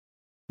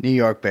New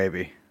York,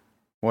 baby.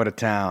 What a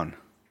town.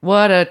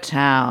 What a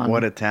town.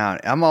 What a town.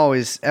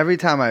 Every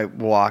time I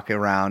walk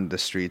around the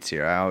streets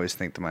here, I always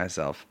think to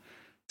myself,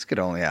 this could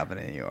only happen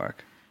in New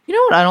York. You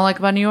know what I don't like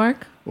about New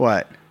York?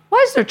 What?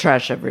 Why is there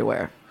trash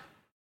everywhere?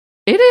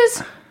 It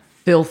is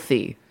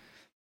filthy.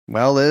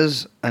 Well,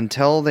 Liz,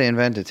 until they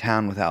invent a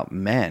town without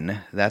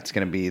men, that's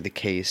going to be the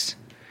case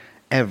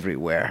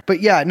everywhere.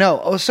 But yeah, no.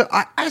 Oh, so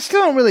I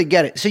still don't really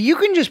get it. So you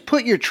can just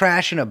put your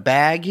trash in a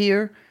bag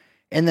here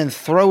and then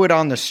throw it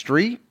on the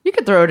street? You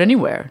could throw it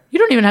anywhere. You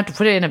don't even have to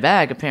put it in a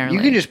bag, apparently.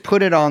 You can just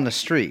put it on the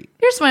street.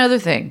 Here's my other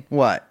thing.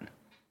 What?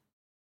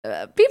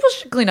 People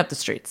should clean up the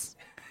streets.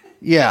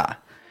 Yeah.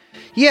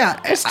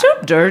 Yeah. It's too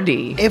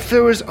dirty. If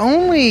there was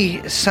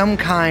only some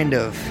kind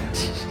of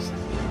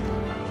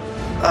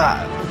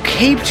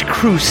caped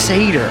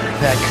crusader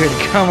that could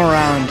come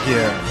around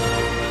here.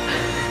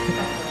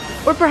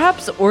 Or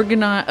perhaps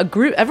organize a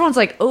group. Everyone's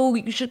like, oh,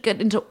 you should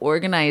get into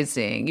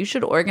organizing. You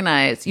should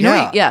organize. You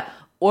know, yeah.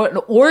 Or an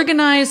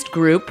organized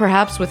group,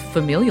 perhaps with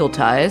familial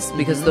ties,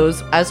 because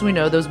those, as we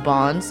know, those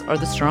bonds are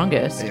the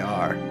strongest. They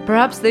are.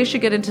 Perhaps they should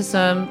get into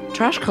some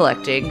trash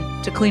collecting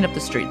to clean up the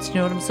streets. You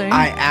know what I'm saying?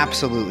 I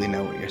absolutely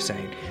know what you're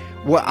saying.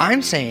 What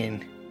I'm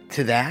saying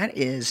to that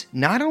is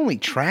not only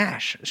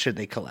trash should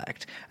they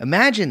collect.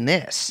 Imagine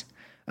this.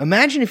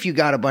 Imagine if you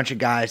got a bunch of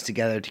guys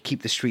together to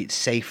keep the streets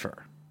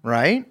safer,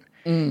 right?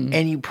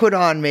 And you put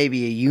on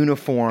maybe a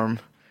uniform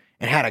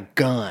and had a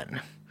gun.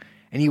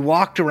 And you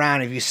walked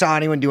around, if you saw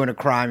anyone doing a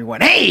crime, you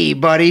went, hey,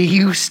 buddy,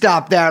 you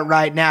stop that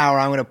right now or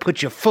I'm going to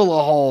put you full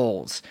of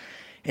holes.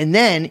 And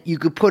then you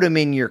could put them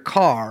in your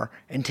car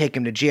and take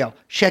them to jail.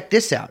 Check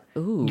this out.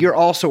 Ooh. You're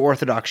also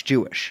Orthodox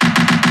Jewish. Jeffrey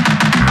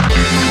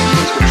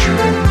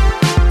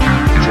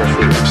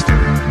Epstein.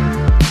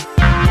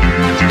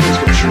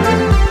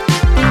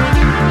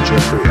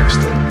 Jeffrey Epstein. Jeffrey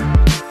Epstein.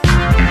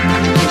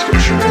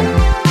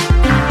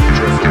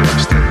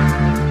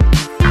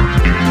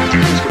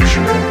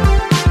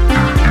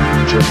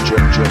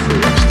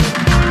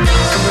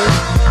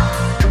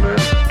 Come in.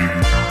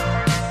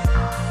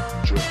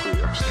 Jeffrey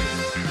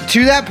Epstein.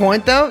 To that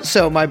point, though,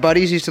 so my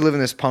buddies used to live in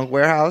this punk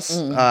warehouse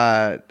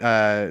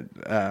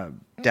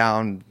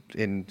down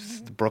in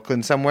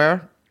Brooklyn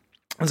somewhere.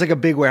 It was like a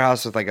big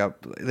warehouse with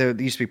there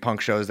used to be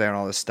punk shows there and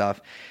all this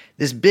stuff.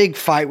 This big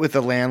fight with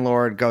the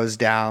landlord goes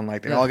down.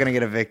 Like, they're all going to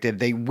get evicted.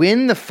 They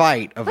win the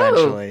fight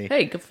eventually. Oh,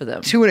 hey, good for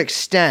them. To an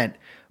extent.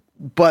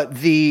 But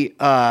the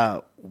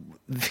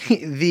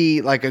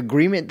like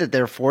agreement that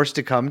they're forced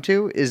to come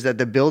to is that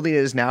the building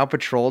is now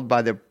patrolled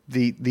by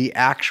the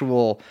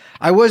actual.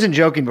 I wasn't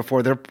joking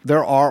before.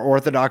 There are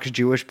Orthodox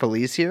Jewish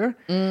police here,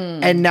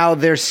 and now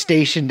they're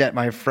stationed at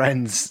my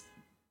friend's,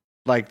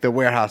 like, the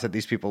warehouse that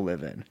these people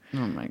live in.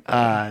 Oh my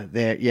god!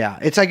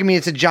 It's like, I mean,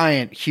 it's a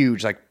giant,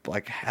 huge,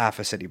 like half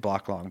a city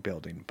block long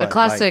building. The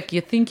classic: like,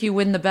 you think you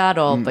win the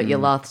battle, but you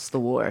lost the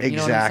war. You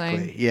know what I'm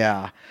saying?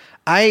 Yeah.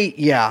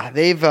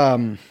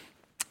 They've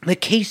the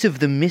case of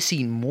the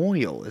missing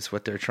Moyle is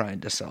what they're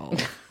trying to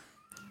solve.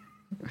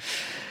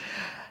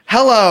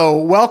 Hello,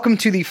 welcome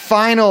to the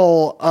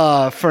final,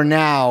 for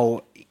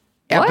now,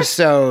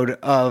 episode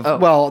of,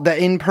 the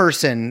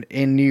in-person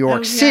in New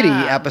York City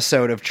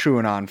episode of True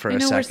and On for a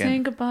second. We're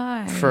saying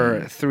goodbye.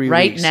 For 3 weeks.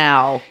 Right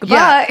now.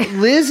 Goodbye. Yeah,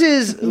 Liz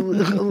is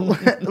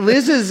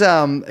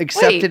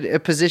accepted a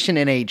position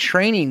in a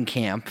training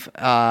camp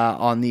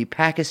on the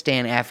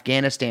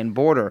Pakistan-Afghanistan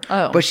border.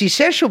 Oh. But she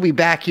says she'll be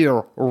back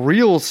here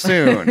real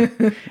soon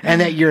and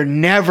that you're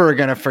never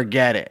going to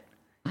forget it.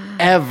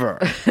 Ever.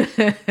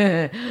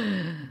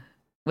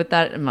 With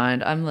that in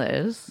mind, I'm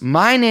Liz.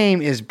 My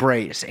name is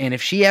Brace, and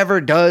if she ever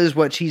does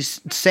what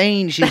she's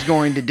saying she's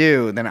going to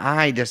do, then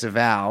I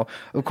disavow.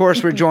 Of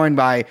course, we're joined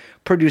by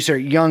producer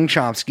Young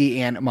Chomsky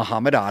and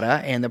Muhammad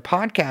Atta, and the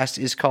podcast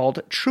is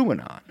called True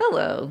and On.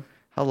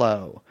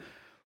 Hello.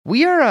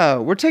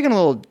 We're taking a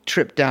little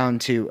trip down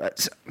to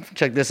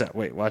check this out.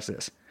 Wait, watch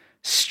this.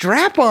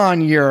 Strap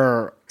on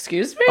your.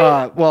 Excuse me?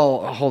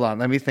 Well, hold on.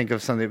 Let me think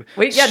of something.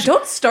 Wait,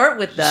 don't start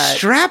with that.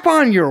 Strap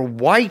on your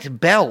white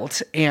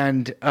belt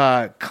and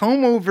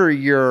comb over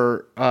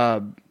your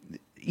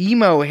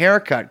emo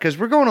haircut because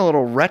we're going a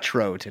little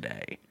retro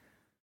today.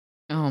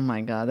 Oh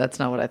my god, that's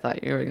not what I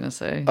thought you were going to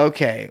say.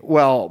 Okay,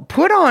 well,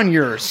 put on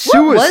your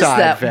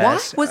suicide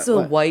vest. Why was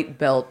the white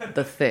belt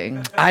the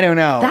thing? I don't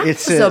know. That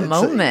was a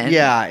moment.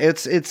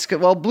 It's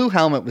Blue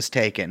Helmet was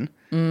taken.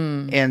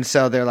 And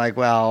so they're like,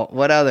 well,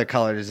 what other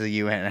color does the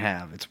UN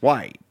have? It's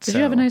white. Did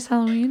you have a nice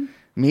Halloween?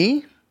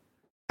 Me?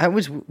 I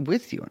was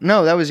with you.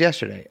 No, that was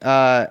yesterday.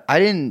 I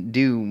didn't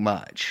do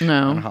much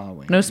on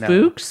Halloween. No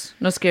spooks?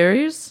 No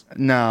scaries?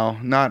 No,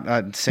 not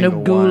a single one.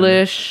 No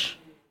ghoulish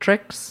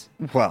tricks?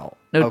 Well,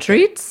 no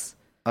treats?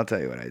 I'll tell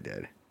you what I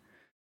did.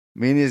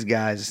 Me and these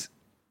guys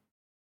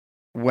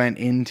went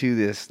into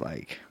this,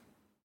 like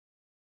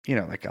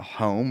a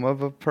home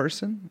of a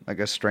person, like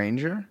a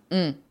stranger.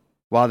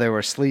 While they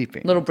were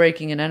sleeping. Little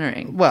breaking and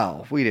entering.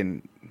 Well, we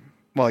didn't.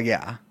 Well,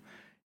 yeah.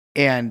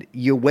 And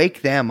you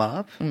wake them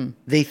up,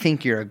 they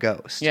think you're a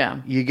ghost.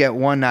 Yeah. You get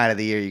one night of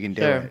the year you can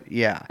do it.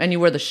 Yeah. And you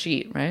wear the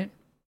sheet, right?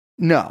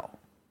 No.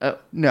 Oh.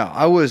 No,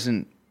 I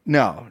wasn't.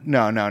 No.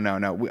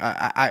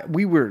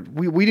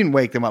 We didn't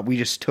wake them up. We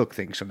just took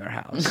things from their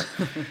house.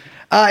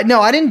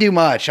 No, I didn't do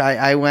much.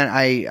 I worked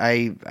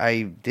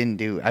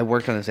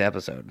on this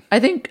episode. I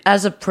think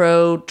as a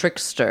pro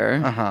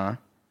trickster,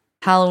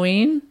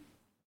 Halloween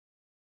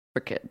for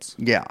kids.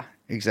 Yeah,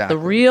 exactly.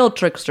 The real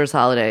trickster's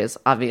holidays,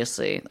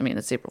 obviously. I mean,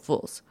 it's April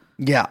Fool's.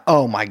 Yeah.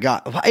 Oh my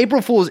God.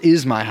 April Fool's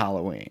is my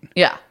Halloween.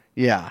 Yeah.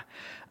 Yeah.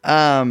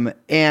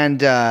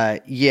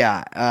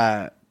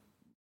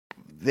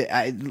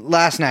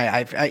 Last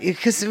night,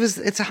 because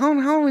it's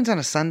Halloween's on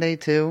a Sunday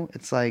too.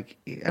 It's like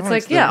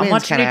I'm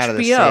watching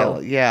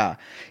HBO. Yeah,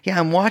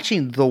 I'm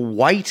watching The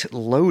White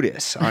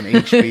Lotus on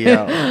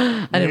HBO.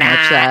 I didn't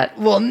watch that.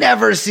 We'll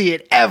never see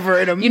it ever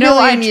in a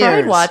million years.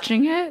 I tried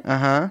watching it.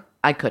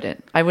 I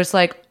couldn't. I was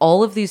like,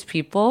 all of these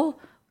people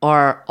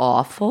are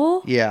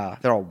awful. Yeah,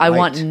 they're all white. I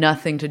want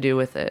nothing to do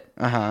with it.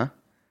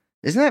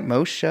 Isn't that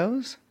most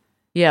shows?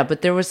 Yeah,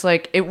 but it was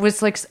like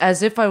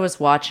as if I was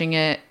watching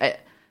it.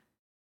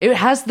 It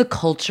has the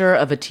culture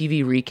of a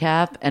TV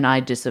recap, and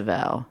I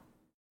disavow.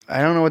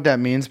 I don't know what that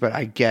means, but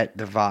I get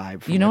the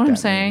vibe. You know what I'm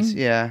saying? Means.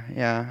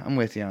 Yeah, I'm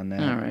with you on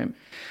that. All right.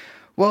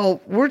 Well,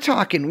 we're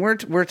talking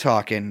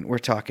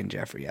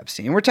Jeffrey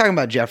Epstein. We're talking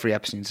about Jeffrey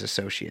Epstein's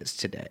associates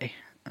today.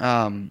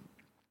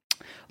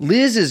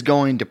 Liz is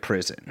going to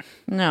prison.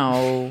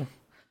 No.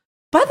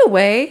 By the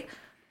way,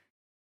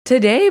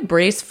 today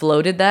Brace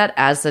floated that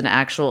as an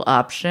actual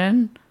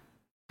option.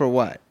 For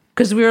what?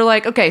 Because we were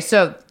like, okay,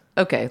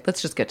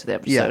 let's just get to the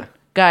episode. Yeah.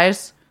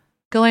 Guys,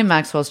 Ghislaine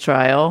Maxwell's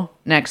trial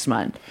next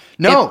month.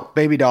 No,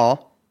 baby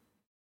doll.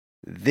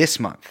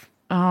 This month.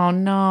 Oh,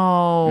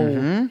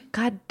 no.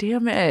 God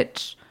damn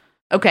it.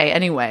 Okay,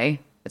 anyway,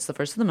 it's the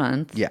first of the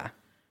month. Yeah.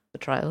 The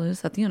trial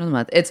is at the end of the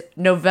month. It's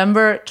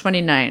November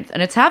 29th,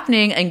 and it's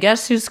happening, and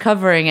guess who's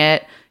covering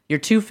it? Your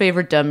two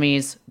favorite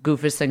dummies,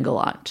 Goofus and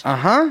Gallant.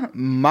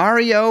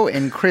 Mario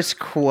and Chris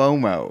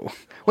Cuomo.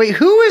 Wait,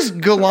 who is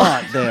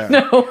Gallant there?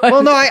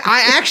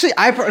 I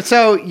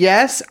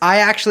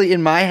actually,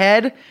 in my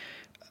head,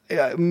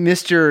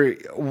 Mr.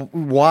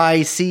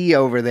 YC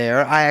over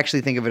there, I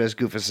actually think of it as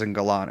Goofus and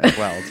Gallant as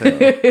well, too.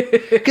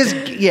 Because,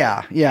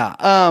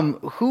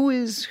 who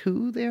is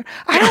who there?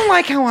 I don't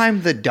like how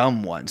I'm the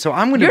dumb one, so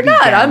I'm going to be You're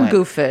not, Gallant. I'm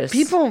Goofus.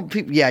 People,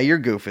 you're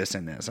Goofus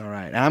in this, all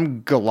right.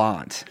 I'm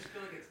Gallant.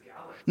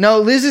 No,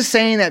 Liz is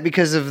saying that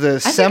because of the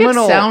seminal.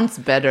 Think it sounds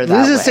better that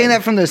Liz is way. saying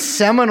that from the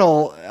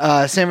seminal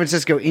San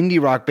Francisco indie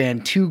rock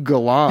band Two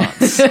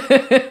Gallants. I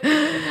think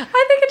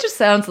it just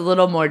sounds a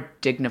little more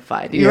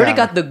dignified. You already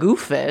got the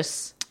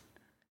Goofus,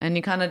 and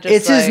you kind of just.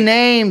 It's his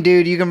name,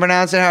 dude. You can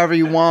pronounce it however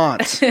you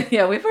want.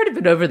 Yeah, we've already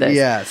been over this.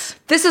 Yes.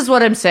 This is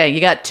what I'm saying.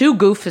 You got two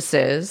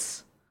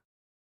Goofuses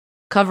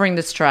covering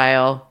this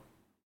trial,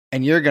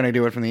 and you're going to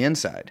do it from the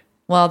inside.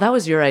 Well, that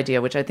was your idea,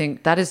 which I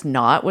think that is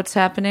not what's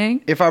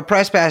happening. If our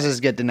press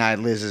passes get denied,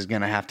 Liz is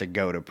going to have to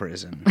go to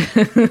prison.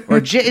 Or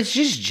it's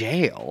just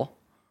jail.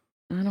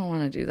 I don't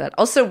want to do that.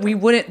 Also,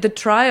 the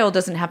trial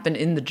doesn't happen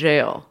in the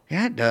jail.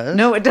 Yeah, it does.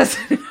 No, it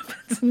doesn't. It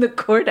happens in the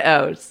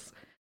courthouse.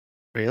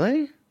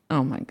 Really?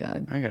 Oh my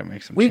God. I got to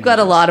make some We've got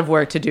a lot of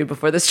work to do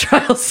before this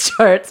trial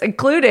starts,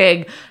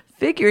 including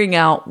figuring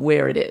out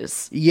where it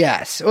is.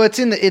 Yes. Well, it's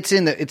in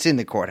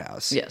the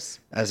courthouse. Yes.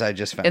 As I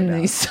just found out.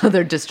 In the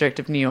Southern District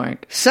of New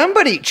York.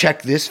 Somebody,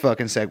 check this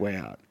fucking segue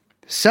out.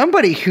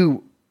 Somebody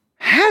who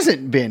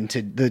hasn't been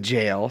to the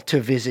jail to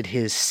visit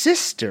his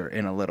sister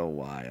in a little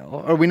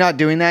while. Are we not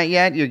doing that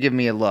yet? You're giving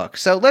me a look.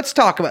 So let's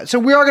talk about, so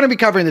we are going to be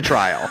covering the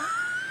trial.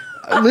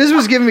 Liz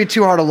was giving me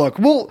too hard a look.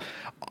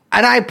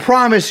 And I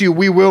promise you,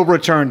 we will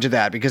return to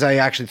that because I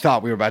actually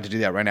thought we were about to do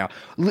that right now.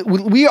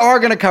 We are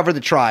going to cover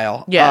the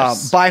trial.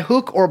 Yes. By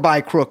hook or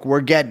by crook,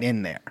 we're getting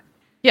in there.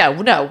 Yeah,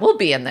 no, we'll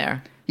be in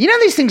there. You know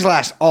these things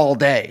last all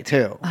day,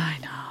 too. I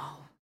know.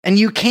 And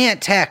you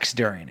can't text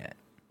during it.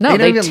 No, they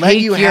don't even take let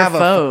you your have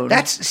phone.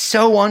 That's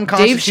so Dave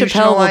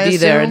unconstitutional. Chappelle will be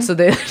there, and so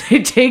they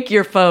take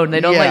your phone.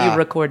 They don't let Yeah. you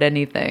record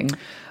anything.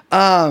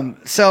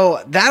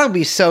 So that'll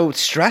be so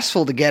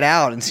stressful to get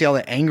out and see all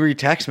the angry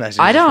text messages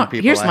from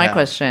people. Here's my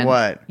question.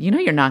 What? You know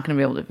you're not going to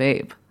be able to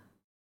vape.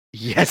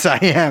 Yes, I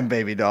am,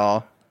 baby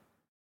doll.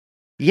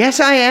 Yes,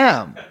 I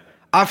am.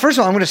 First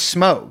of all, I'm going to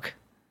smoke.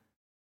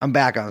 I'm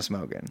back on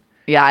smoking.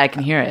 Yeah, I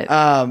can hear it.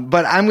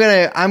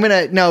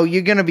 But no,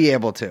 you're going to be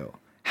able to.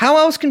 How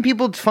else can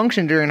people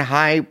function during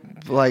high,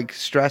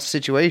 stress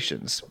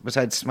situations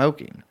besides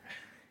smoking?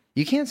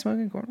 You can't smoke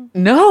in court?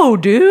 No,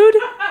 dude.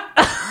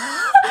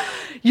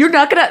 You're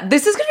not gonna.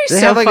 This is gonna be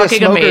so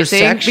fucking amazing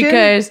section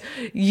because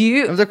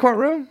of the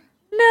courtroom.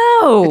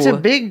 No, It's a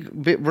big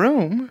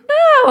room.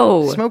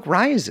 No, Smoke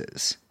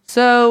rises.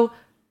 So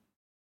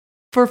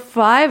for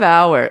 5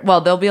 hours,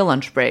 well, there'll be a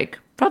lunch break,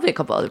 probably a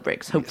couple other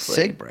breaks, hopefully.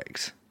 Cig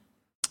breaks.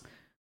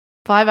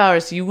 5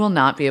 hours, you will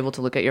not be able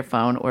to look at your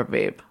phone or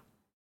vape.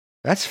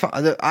 That's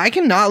fine. I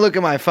cannot look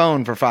at my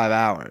phone for 5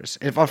 hours.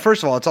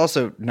 First of all, it's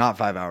also not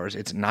 5 hours.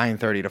 It's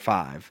 9:30 to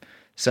 5.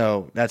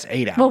 So that's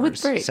 8 hours. Well,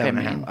 with break,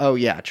 7.5. Oh,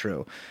 yeah,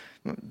 true.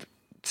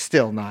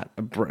 Still not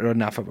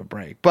enough of a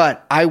break.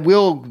 But I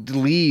will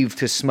leave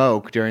to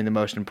smoke during the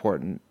most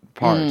important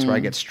parts where I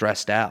get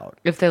stressed out.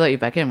 If they let you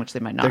back in, which they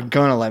might not. They're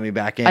gonna let me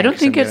back in. I don't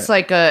think it's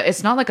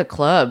it's not like a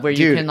club where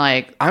you can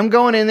like. I'm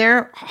going in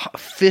there,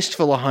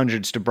 fistful of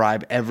hundreds to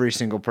bribe every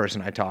single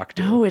person I talk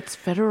to. No, it's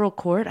federal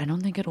court. I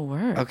don't think it'll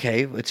work.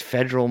 Okay, it's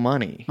federal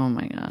money. Oh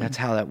my God. That's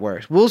how that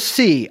works. We'll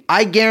see.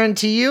 I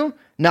guarantee you,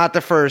 not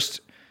the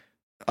first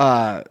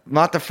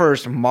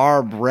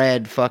Marb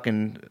red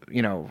fucking,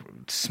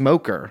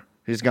 smoker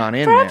who's gone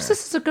in Perhaps there.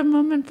 this is a good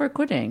moment for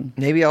quitting.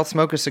 Maybe I'll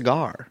smoke a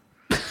cigar.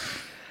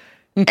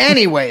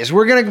 Anyways,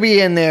 we're going to be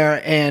in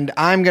there, and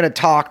I'm going to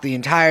talk the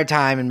entire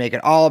time and make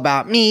it all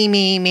about me,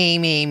 me, me,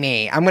 me,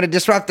 me. I'm going to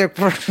disrupt the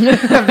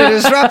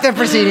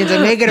proceedings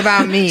and make it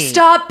about me.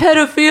 Stop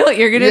pedophilia.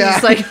 You're going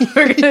to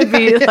we're going to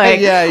be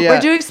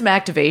we're doing some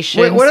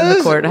activations in the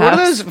courthouse. What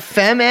are those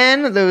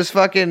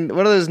femen,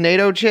 what are those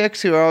NATO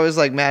chicks who are always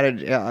like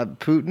mad at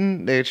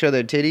Putin? They show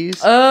their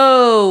titties.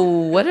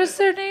 Oh, what is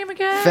their name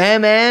again?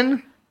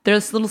 Femen? They're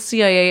this little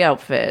CIA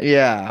outfit.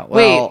 Yeah.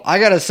 Well, Wait. I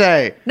got to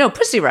say. No,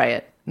 Pussy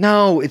Riot.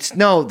 No,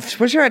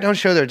 Pussy Riot don't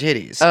show their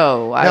titties.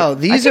 Oh, no,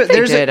 these I think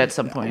they did at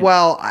some point.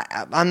 Well,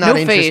 I'm not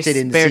interested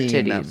in bare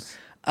seeing titties.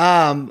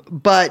 them.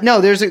 But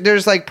no,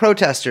 there's like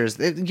protesters.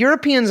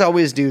 Europeans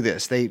always do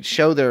this. They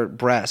show their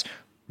breasts.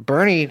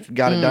 Bernie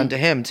got it done to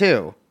him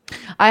too.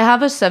 I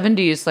have a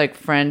 70s like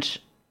French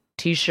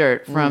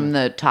T-shirt from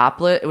the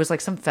topless. It was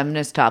like some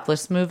feminist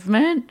topless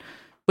movement,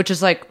 which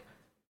is like,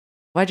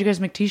 why'd you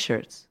guys make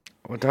T-shirts?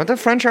 Well, don't the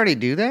French already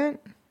do that?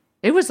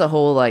 It was a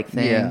whole like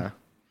thing. Yeah.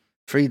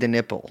 Free the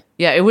nipple.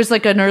 Yeah, it was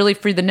like an early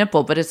free the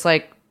nipple, but it's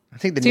like I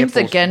think the seems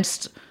nipples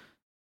against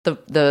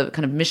the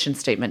kind of mission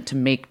statement to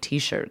make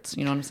T-shirts.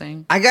 You know what I'm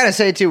saying? I gotta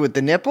say too, with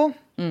the nipple,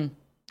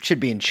 should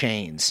be in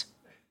chains,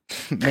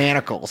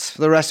 manacles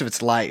for the rest of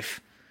its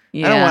life.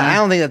 Yeah. I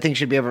don't think that thing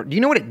should be ever. Do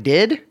you know what it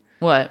did?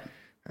 What?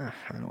 I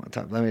don't want to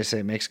talk. Let me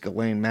say, it makes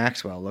Ghislaine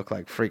Maxwell look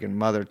like freaking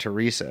Mother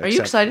Teresa. Are you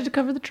excited to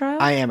cover the trial?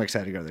 I am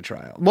excited to go to the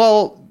trial.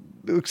 Well,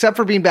 except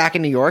for being back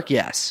in New York,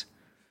 yes.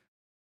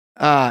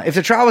 If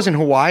the trial was in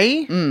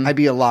Hawaii, I'd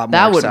be a lot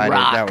more excited. That would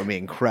rock. That would be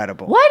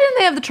incredible. Why didn't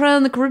they have the trial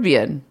in the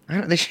Caribbean?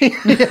 I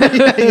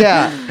don't,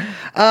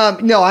 yeah.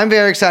 No, I'm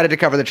very excited to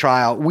cover the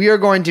trial. We are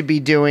going to be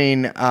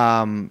doing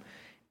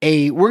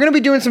we're going to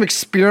be doing some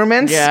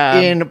experiments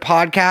in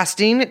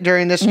podcasting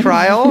during this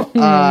trial.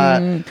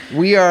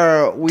 We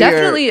are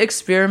definitely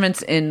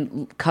experiments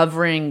in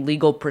covering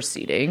legal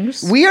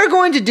proceedings. We are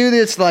going to do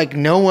this like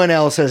no one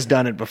else has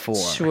done it before.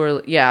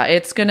 Sure, yeah,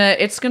 it's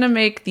gonna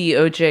make the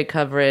OJ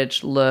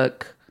coverage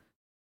look.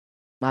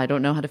 I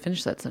don't know how to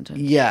finish that sentence.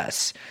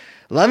 Yes.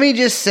 Let me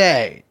just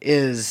say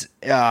is,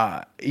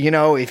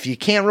 if you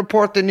can't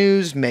report the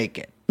news, make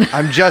it.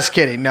 I'm just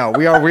kidding. No,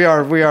 we are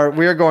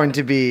going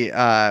to be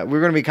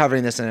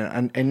covering this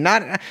and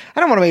not. I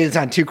don't want to make it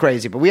sound too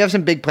crazy, but we have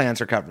some big plans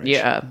for coverage.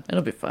 Yeah,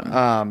 it'll be fun.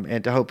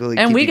 And to hopefully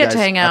and keep we you get guys to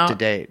hang out up to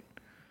date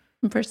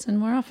in person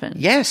more often.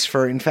 Yes,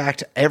 for in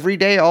fact every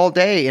day, all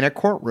day in a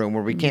courtroom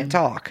where we can't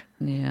talk.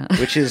 Yeah,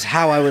 which is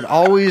how I would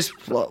always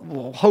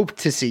hope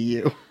to see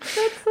you,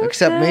 so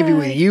except sad. maybe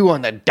with you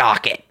on the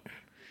docket.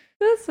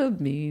 That's so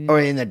mean. Or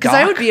in the dock. Because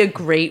I would be a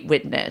great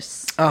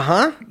witness.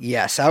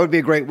 Yes, I would be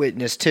a great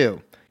witness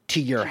too. To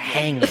your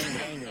hanging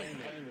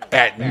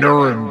At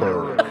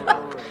Nuremberg.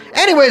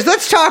 Anyways,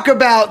 let's talk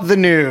about the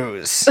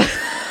news.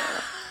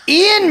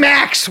 Ian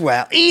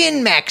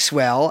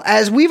Maxwell,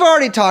 as we've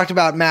already talked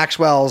about Ian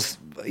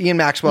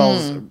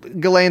Maxwell's,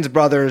 Ghislaine's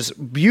brother's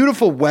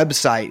beautiful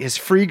website, his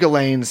free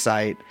Ghislaine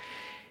site.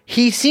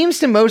 He seems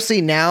to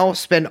mostly now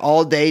spend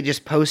all day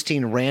just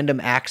posting random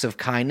acts of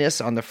kindness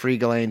on the free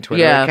Ghislaine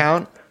Twitter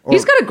account.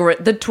 He's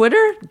got the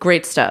Twitter,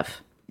 great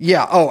stuff.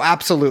 Yeah. Oh,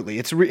 absolutely.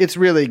 It's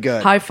really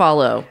good. High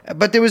follow.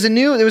 But there was a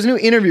new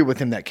interview with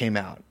him that came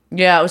out.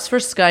 Yeah, it was for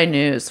Sky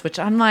News, which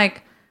I'm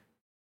like,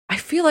 I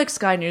feel like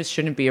Sky News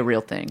shouldn't be a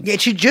real thing. Yeah,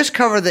 it should just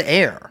cover the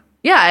air.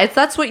 Yeah,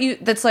 that's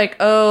like,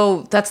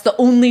 oh, that's the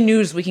only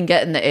news we can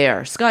get in the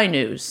air. Sky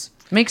News.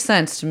 Makes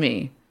sense to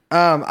me.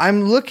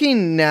 I'm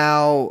looking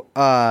now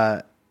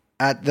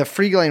at the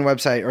free Ghislaine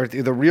website or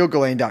the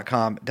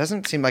realghislaine.com. It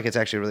doesn't seem like it's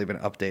actually really been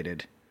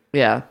updated.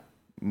 Yeah.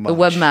 Much.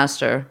 The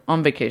webmaster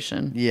on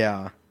vacation.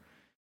 Yeah.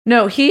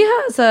 No, he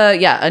has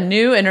a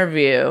new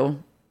interview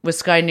with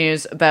Sky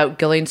News about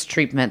Ghislaine's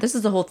treatment. This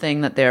is the whole thing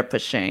that they're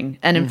pushing.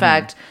 And in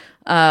fact,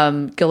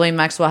 Ghislaine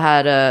Maxwell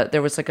had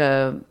there was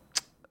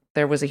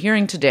a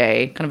hearing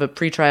today, kind of a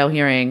pretrial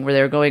hearing where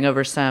they were going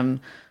over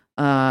some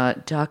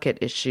docket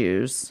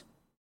issues,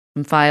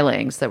 some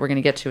filings that we're going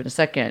to get to in a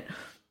second.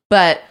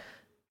 But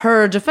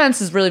her defense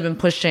has really been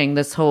pushing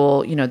this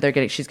whole,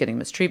 she's getting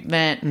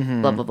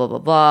mistreatment, blah, blah, blah, blah,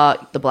 blah,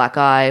 the black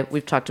eye.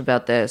 We've talked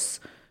about this.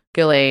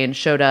 Ghislaine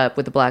showed up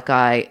with the black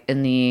eye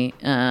in the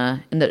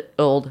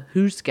old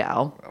Who's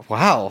Gal.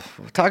 Wow.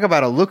 Talk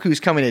about a look who's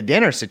coming to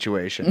dinner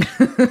situation.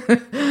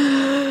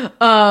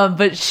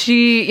 But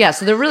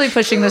so they're really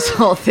pushing this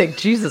whole thing.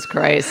 Jesus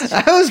Christ.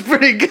 That was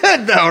pretty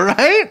good though,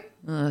 right?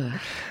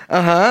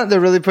 They're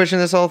really pushing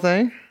this whole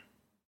thing?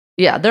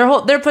 Yeah,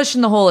 they're pushing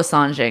the whole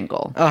Assange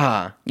angle.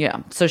 Uh-huh. Yeah.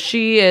 So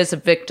she is a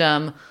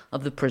victim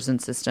of the prison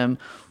system.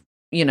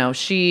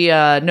 she,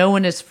 no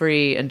one is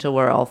free until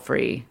we're all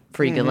free.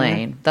 Free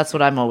Ghislaine. That's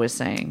what I'm always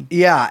saying.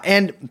 Yeah.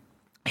 And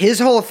his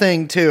whole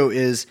thing, too,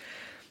 is,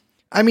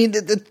 I mean,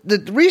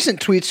 the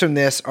recent tweets from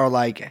this are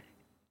like,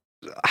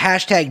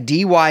 hashtag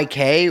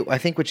DYK, I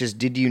think, which is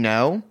did you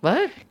know?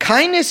 What?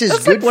 Kindness is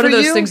That's good like one for of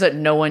those you. things that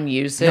no one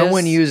uses. No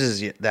one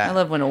uses that. I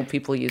love when old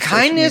people use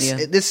kindness. social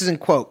media. This is in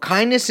quote.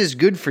 Kindness is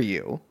good for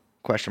you.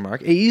 Question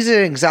mark. It eases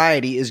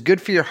anxiety, is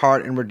good for your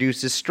heart, and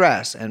reduces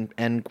stress. And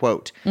end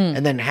quote.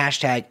 And then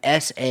hashtag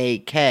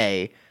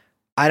SAK.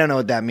 I don't know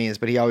what that means,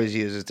 but he always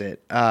uses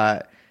it.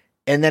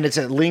 And then it's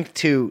a link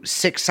to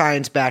 6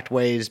 science-backed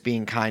ways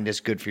being kind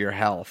is good for your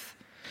health.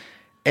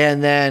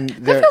 And then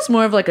that feels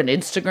more of like an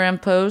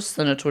Instagram post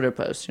than a Twitter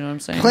post. You know what I'm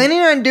saying?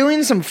 Planning on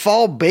doing some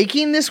fall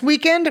baking this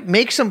weekend?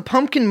 Make some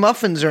pumpkin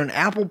muffins or an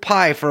apple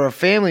pie for a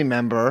family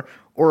member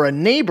or a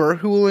neighbor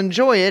who will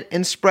enjoy it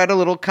and spread a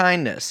little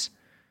kindness.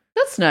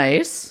 That's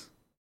nice.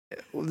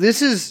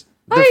 This is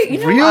the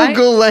real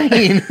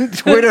Ghislaine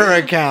Twitter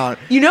account.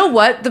 You know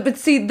what? But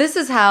see, this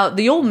is how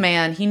the old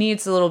man, he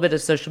needs a little bit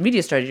of social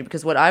media strategy,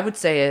 because what I would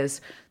say is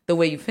the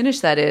way you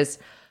finish that is,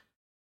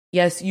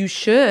 yes, you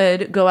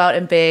should go out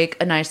and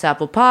bake a nice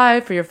apple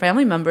pie for your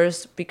family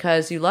members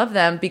because you love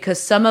them,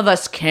 because some of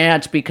us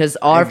can't because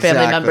our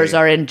family members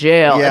are in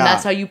jail. Yeah. And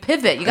that's how you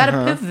pivot. You got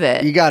to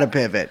pivot. You got to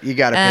pivot.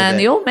 And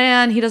the old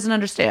man, he doesn't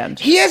understand.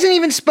 He hasn't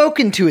even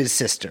spoken to his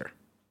sister.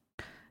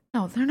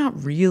 No, they're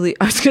not really.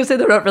 I was going to say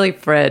they're not really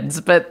friends,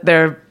 but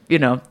they're,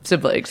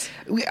 siblings.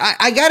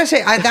 I gotta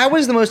say, that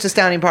was the most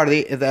astounding part of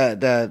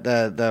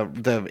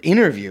the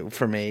interview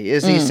for me.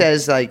 Is he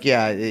says he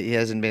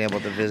hasn't been able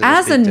to visit.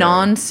 As a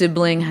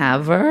non-sibling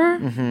haver,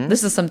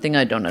 this is something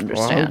I don't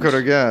understand. Well, who could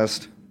have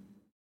guessed?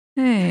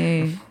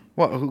 Hey,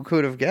 Who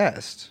could have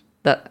guessed?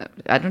 That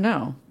I don't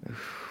know.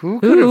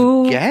 Who could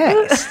have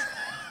guessed?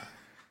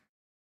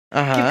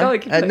 Keep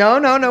going.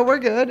 No, we're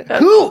good.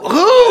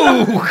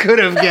 Who could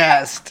have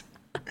guessed?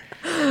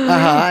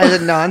 As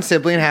a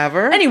non-sibling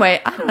haver.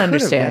 Anyway, I don't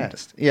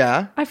understand.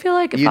 Yeah. I feel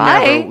like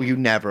you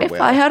never if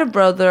will. I had a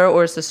brother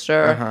or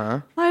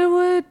sister, I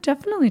would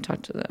definitely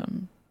talk to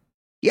them.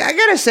 Yeah, I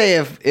gotta say,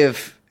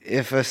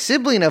 if a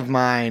sibling of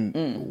mine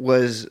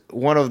was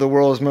one of the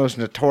world's most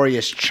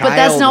notorious child but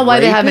that's not why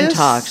rapists, they haven't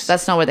talked.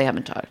 That's not why they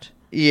haven't talked.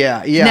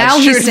 Yeah. Now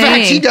he's in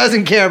saying fact, he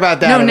doesn't care about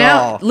that at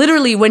all.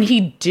 Literally, when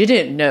he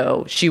didn't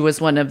know she was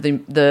one of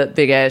the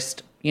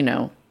biggest,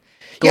 global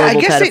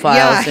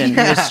pedophiles in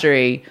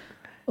history.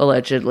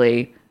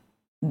 Allegedly,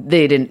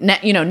 they didn't.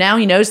 Now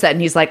he knows that,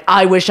 and he's like,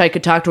 "I wish I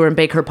could talk to her and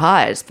bake her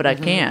pies, but I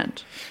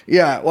can't."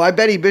 Yeah, well, I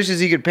bet he wishes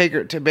he could bake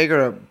her and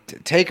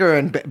take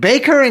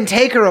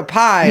her a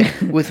pie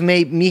with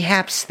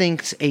mayhaps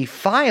thinks a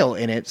file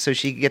in it, so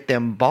she could get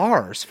them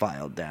bars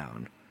filed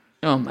down.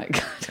 Oh my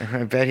god!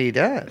 I bet he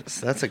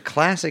does. That's a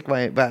classic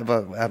way. But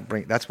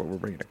that's what we're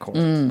bringing to court,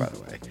 by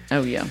the way.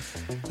 Oh yeah,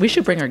 we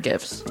should bring her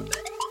gifts.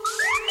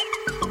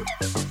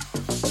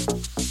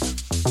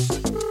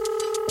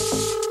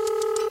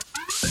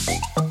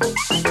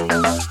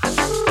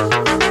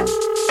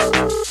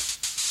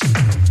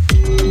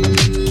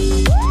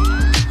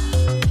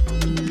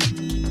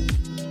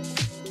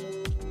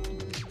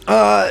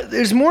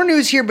 There's more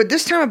news here, but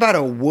this time about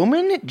a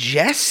woman,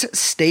 Jess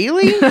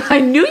Staley. I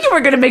knew you were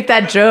going to make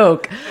that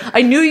joke.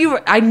 I knew you were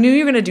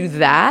going to do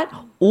that.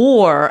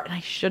 And I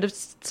should have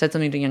said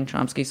something to Young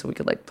Chomsky so we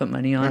could put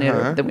money on it,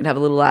 or then we'd have a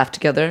little laugh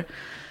together.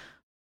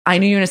 I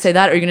knew you were going to say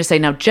that, or you're going to say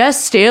now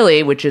Jess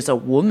Staley, which is a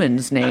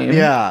woman's name.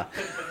 Yeah.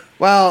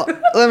 Well,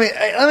 let me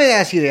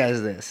ask you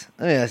guys this.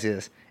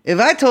 If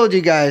I told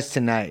you guys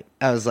tonight,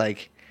 I was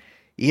like,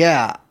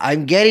 yeah,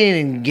 I'm getting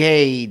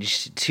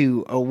engaged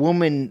to a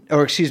woman,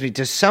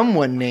 to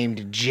someone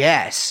named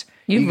Jess.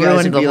 You guys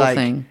ruined would the be whole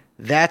thing.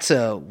 That's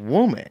a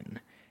woman.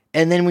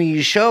 And then when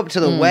you show up to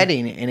the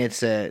wedding and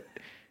it's a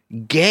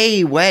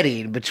gay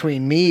wedding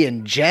between me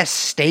and Jess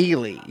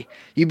Staley,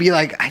 you'd be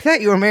like, I thought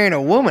you were marrying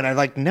a woman. I'd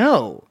like,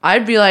 no.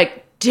 I'd be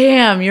like,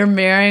 damn, you're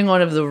marrying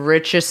one of the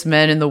richest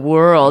men in the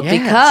world. Yes.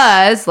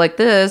 Because, like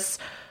this,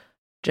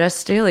 Jess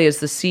Staley is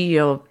the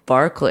CEO of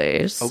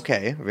Barclays.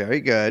 Okay, very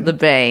good. The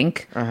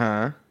bank.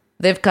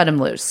 They've cut him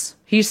loose.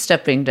 He's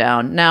stepping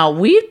down. Now,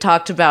 we've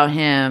talked about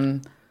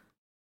him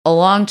a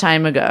long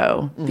time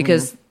ago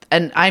because,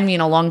 and I mean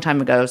a long time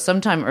ago,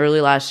 sometime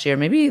early last year,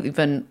 maybe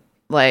even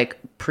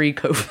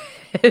pre-COVID.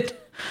 We've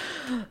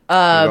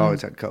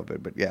always had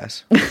COVID, but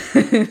yes.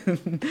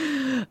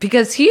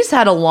 Because he's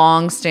had a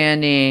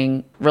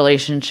long-standing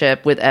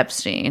relationship with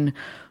Epstein.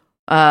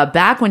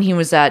 Back when he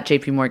was at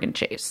JP Morgan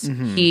Chase.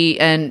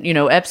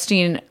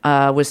 Epstein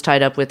was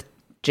tied up with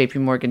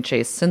JP Morgan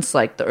Chase since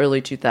the early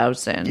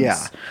 2000s.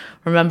 Yeah.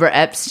 Remember,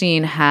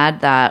 Epstein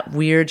had that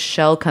weird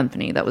shell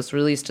company that was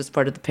released as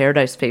part of the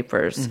Paradise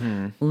Papers.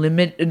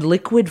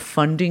 Liquid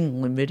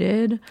Funding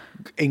Limited.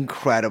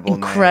 Incredible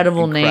name.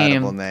 Incredible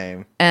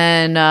name.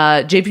 And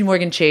JP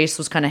Morgan Chase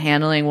was kind of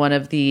handling one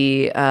of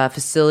the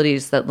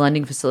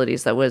lending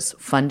facilities that was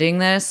funding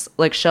this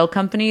shell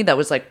company that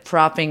was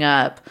propping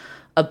up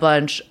a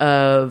bunch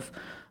of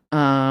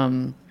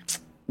subprime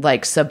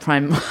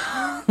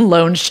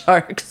loan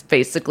sharks,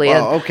 basically.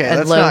 Well, okay, and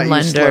let's loan not use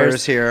lenders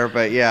slurs here,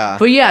 but yeah.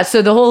 But yeah,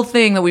 so the whole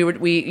thing that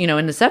we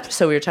in this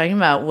episode we were talking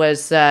about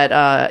was that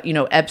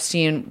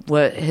Epstein,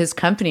 his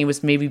company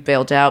was maybe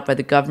bailed out by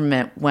the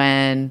government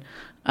when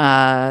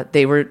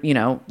they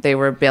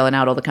were bailing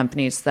out all the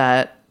companies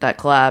that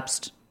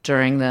collapsed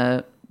during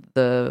the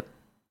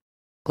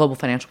global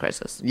financial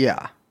crisis.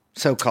 Yeah,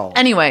 so-called.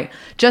 Anyway,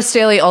 Jess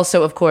Staley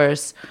also, of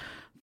course,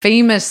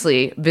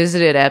 famously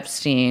visited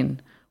Epstein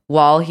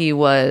while he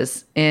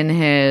was in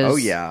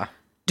his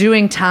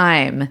doing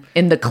time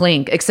in the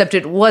Clink, except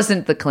it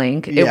wasn't the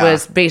Clink. It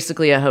was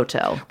basically a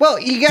hotel. Well,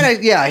 you gotta,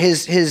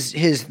 his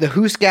the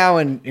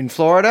Hooskow in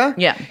Florida.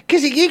 Yeah.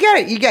 Because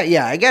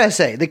I gotta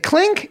say, the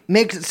Clink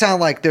makes it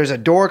sound like there's a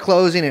door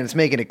closing and it's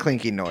making a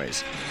clinking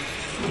noise.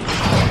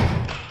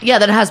 Yeah,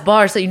 that has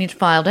bars that you need to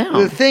file down.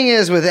 The thing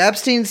is, with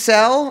Epstein's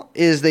cell,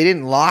 is they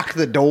didn't lock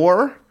the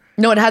door.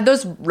 No, it had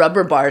those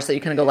rubber bars that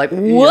you kind of go like,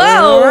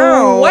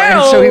 whoa.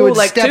 And so he would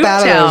like step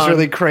out of those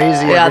really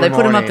crazy. Yeah, they every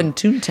put him morning. up in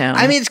Toontown.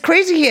 I mean, it's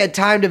crazy he had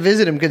time to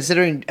visit him,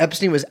 considering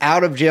Epstein was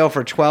out of jail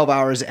for 12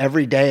 hours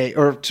every day,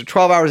 or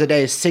 12 hours a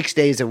day, 6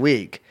 days a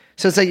week.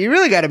 So it's like, you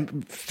really got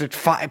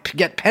to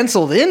get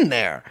penciled in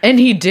there. And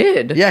he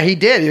did. Yeah, he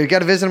did. You got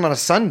to visit him on a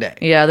Sunday.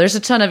 Yeah, there's a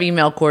ton of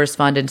email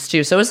correspondence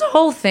too. So it's a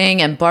whole thing.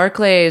 And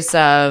Barclays,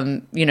 they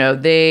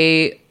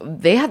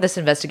had this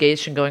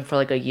investigation going for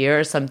like a year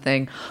or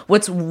something.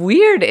 What's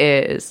weird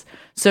is,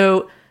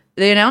 so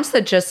they announced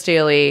that Jess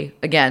Staley,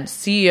 again,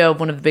 CEO of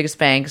one of the biggest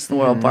banks in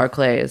the world,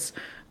 Barclays,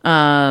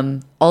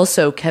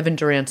 also Kevin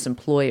Durant's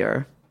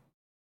employer.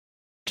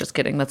 Just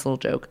kidding. That's a little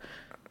joke.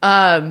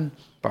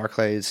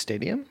 Barclays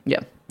Stadium? Yeah,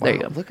 there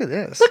you go. Look at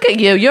this. Look at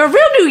you. You're a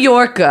real New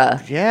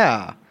Yorker.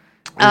 Yeah.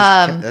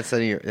 That's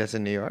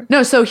in New York?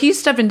 No, so he's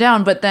stepping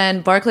down, but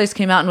then Barclays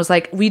came out and was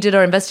like, we did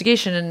our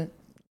investigation and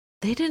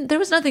there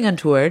was nothing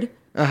untoward.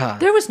 Uh-huh.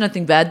 There was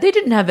nothing bad.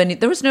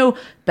 There was no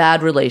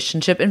bad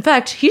relationship. In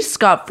fact, he's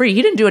scot-free.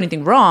 He didn't do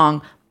anything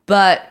wrong,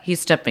 but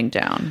he's stepping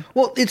down.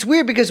 Well, it's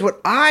weird because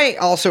what I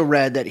also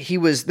read that he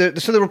was,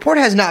 so the report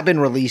has not been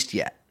released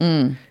yet.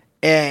 And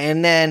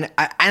then,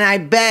 I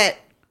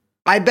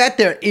bet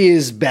there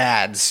is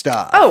bad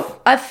stuff.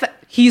 Oh,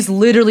 he's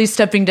literally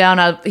stepping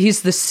down.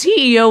 He's the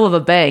CEO of a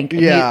bank.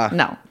 Yeah.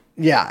 No.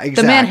 Yeah,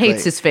 exactly. The man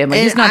hates his family.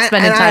 He's not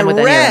spending time with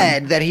anyone. I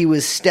read that he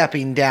was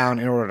stepping down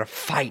in order to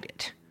fight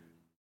it.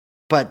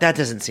 But that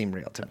doesn't seem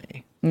real to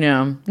me.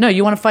 No,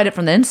 you want to fight it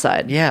from the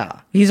inside.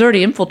 Yeah. He's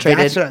already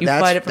infiltrated. You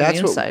fight it from the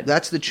inside.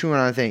 That's the true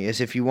and thing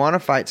is, if you want to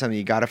fight something,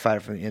 you got to fight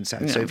it from the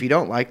inside. Yeah. So if you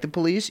don't like the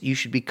police, you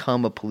should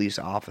become a police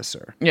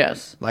officer.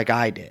 Yes. Like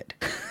I did.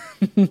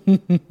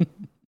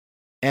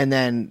 And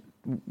then,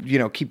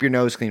 keep your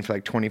nose clean for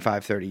like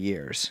 25, 30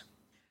 years.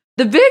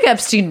 The big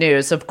Epstein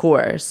news, of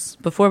course,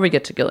 before we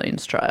get to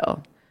Ghislaine's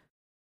trial,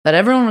 that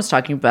everyone was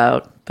talking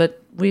about,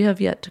 but we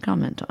have yet to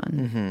comment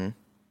on,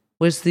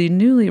 was the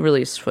newly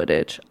released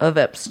footage of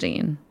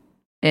Epstein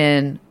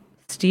in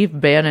Steve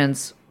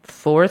Bannon's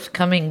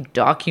forthcoming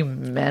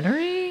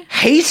documentary?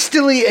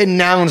 Hastily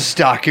announced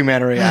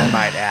documentary, I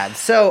might add.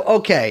 So,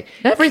 okay.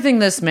 Everything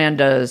this man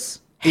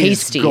does,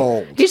 hasty. Is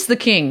gold. He's the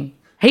king.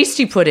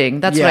 Hasty pudding.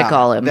 That's what I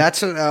call him. That's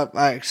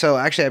so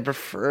actually I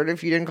preferred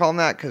if you didn't call him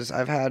that, because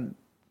I've had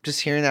just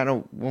hearing that in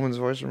a woman's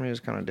voice for me is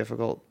kind of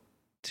difficult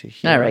to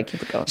hear. All right,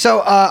 keep it going.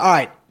 So, all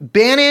right,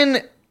 Bannon.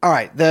 All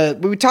right,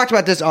 we talked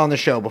about this on the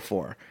show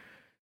before.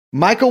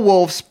 Michael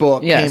Wolff's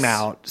book came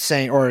out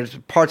saying, or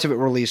parts of it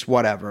released,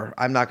 whatever.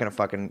 I'm not going to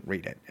fucking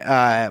read it.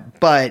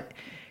 But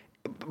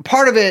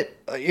part of it,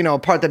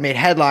 part that made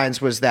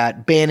headlines was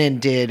that Bannon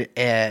did,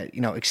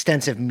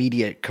 extensive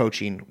media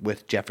coaching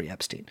with Jeffrey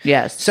Epstein.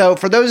 Yes. So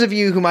for those of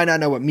you who might not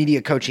know what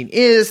media coaching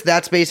is,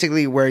 that's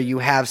basically where you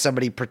have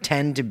somebody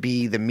pretend to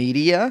be the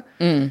media.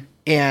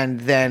 And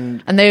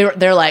then... And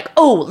they're like,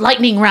 oh,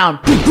 lightning round.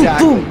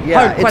 Exactly. Boom, boom. Yeah,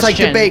 Hard it's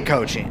question. like debate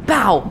coaching.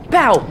 Bow.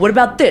 What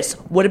about this?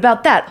 What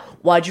about that?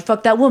 Why'd you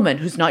fuck that woman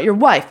who's not your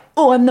wife?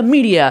 Oh, I'm the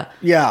media.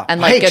 Yeah.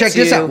 And hey, check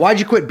this out. Why'd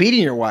you quit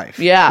beating your wife?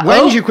 Yeah.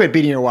 When did you quit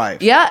beating your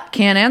wife? Yeah,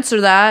 can't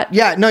answer that.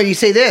 Yeah, no, you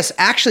say this.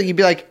 Actually, you'd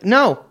be like,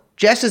 no,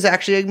 Jess is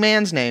actually a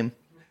man's name.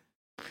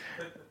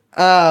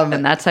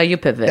 And that's how you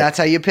pivot.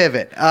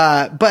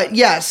 But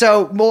yeah,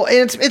 so, well,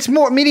 it's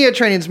more, media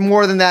training is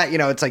more than that.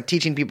 It's like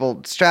teaching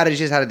people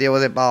strategies, how to deal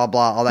with it, blah,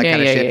 blah, all that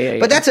kind of shit.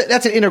 But that's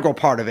an integral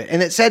part of it.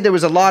 And it said there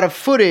was a lot of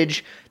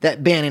footage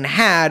that Bannon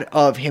had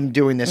of him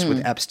doing this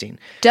with Epstein.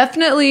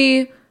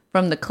 Definitely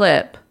from the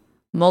clip,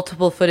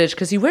 multiple footage,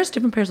 because he wears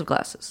different pairs of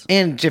glasses.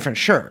 And different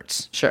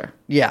shirts. Sure.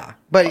 Yeah.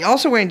 But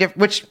also wearing different,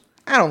 which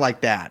I don't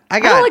like that.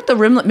 I don't like the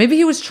rimlet. Maybe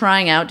he was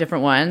trying out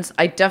different ones.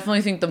 I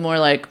definitely think the more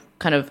like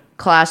kind of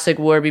classic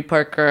Warby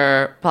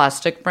Parker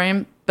plastic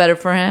frame, better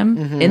for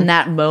him in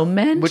that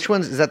moment. Which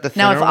ones? Is that the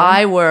thinner Now, if one?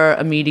 I were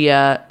a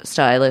media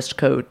stylist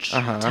coach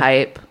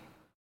type,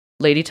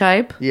 lady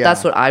type,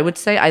 that's what I would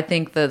say. I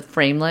think the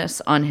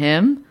frameless on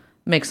him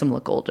makes him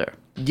look older.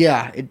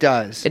 Yeah, it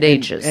does. It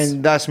ages.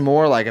 And thus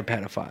more like a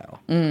pedophile.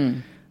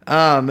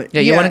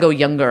 You want to go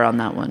younger on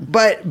that one.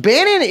 But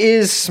Bannon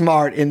is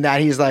smart in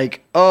that he's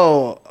like,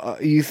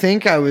 you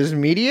think I was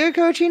media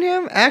coaching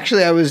him?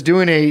 Actually, I was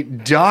doing a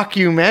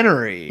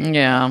documentary.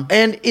 Yeah.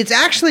 And it's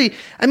actually,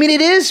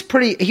 it is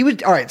pretty,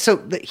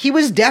 he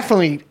was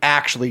definitely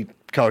actually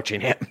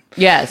coaching him.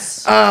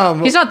 Yes.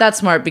 He's not that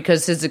smart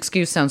because his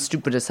excuse sounds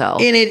stupid as hell.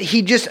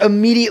 He just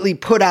immediately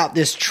put out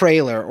this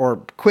trailer, or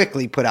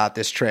quickly put out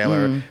this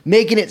trailer,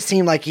 making it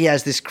seem like he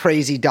has this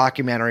crazy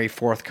documentary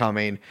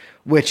forthcoming,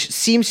 which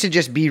seems to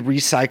just be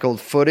recycled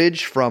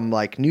footage from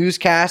like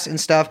newscasts and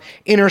stuff,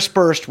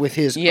 interspersed with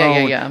his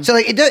own. Yeah. So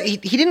like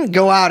he didn't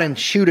go out and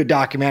shoot a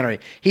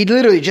documentary. He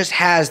literally just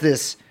has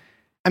this.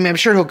 I'm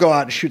sure he'll go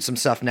out and shoot some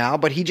stuff now,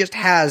 but he just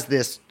has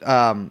this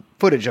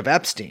footage of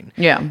Epstein,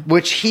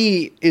 which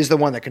he is the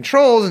one that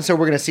controls, and so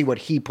we're going to see what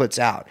he puts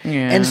out.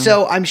 Yeah. And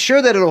so I'm sure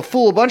that it'll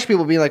fool a bunch of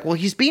people, being like, well,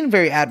 he's being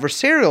very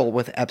adversarial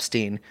with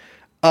Epstein.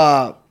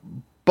 But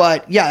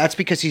yeah, that's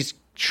because he's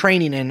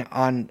training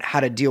on how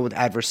to deal with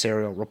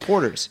adversarial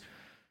reporters.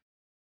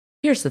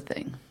 Here's the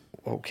thing.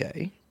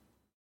 Okay.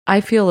 I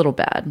feel a little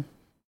bad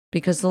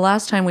because the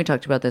last time we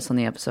talked about this on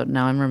the episode,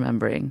 now I'm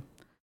remembering,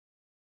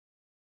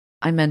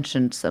 I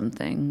mentioned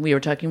something. We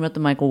were talking about the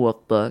Michael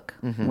Wolff book.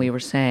 Mm-hmm. We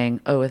were saying,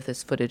 if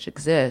this footage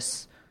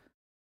exists,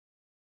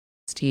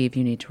 Steve,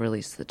 you need to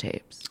release the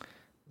tapes.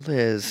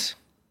 Liz.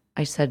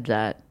 I said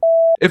that.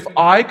 If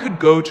I could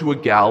go to a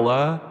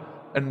gala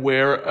and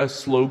wear a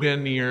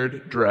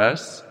sloganeered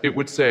dress, it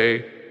would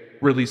say,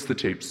 release the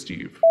tapes,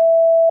 Steve.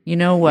 You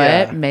know what?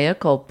 Yeah. Mea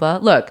culpa.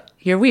 Look,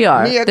 here we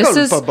are. This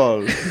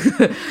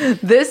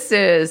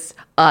is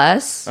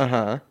us.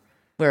 Uh-huh.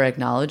 We're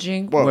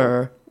acknowledging. Whoa.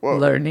 We're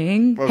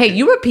learning. Okay. Hey,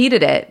 you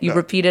repeated it. You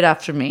repeated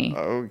after me.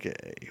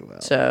 Okay. Well.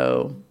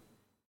 So,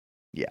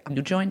 yeah.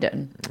 You joined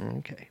in.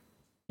 Okay.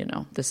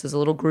 This is a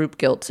little group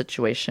guilt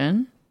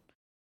situation.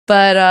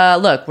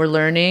 But look, we're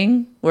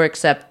learning. We're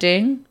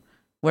accepting.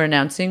 We're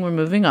announcing. We're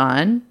moving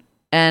on.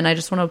 And I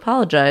just want to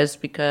apologize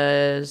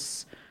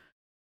because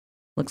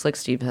looks like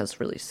Steve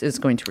is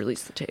going to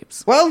release the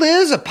tapes. Well,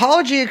 Liz,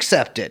 apology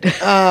accepted. He's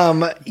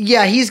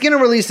going to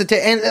release the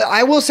tape. And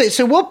I will say,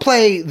 so we'll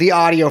play the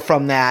audio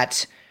from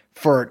that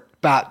for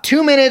about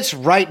 2 minutes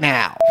right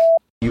now.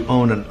 You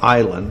own an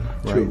island,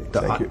 right?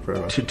 Thank you very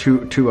much.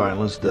 Two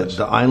islands,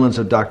 the islands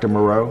of Dr.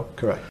 Moreau.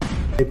 Correct.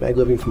 I beg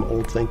living from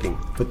old thinking,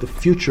 but the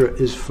future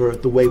is for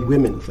the way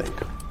women think.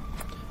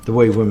 The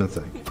way women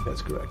think.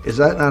 That's correct. Is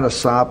that not a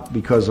sop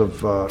because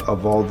of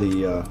all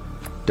the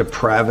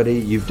depravity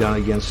you've done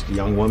against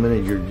young women,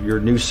 and your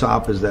new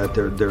sop is that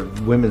their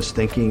women's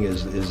thinking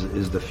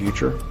is the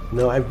future?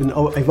 No,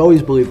 I've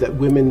always believed that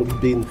women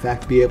would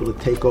be able to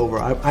take over.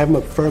 I'm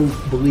a firm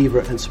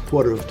believer and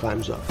supporter of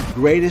Time's Up. The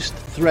greatest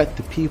threat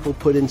to people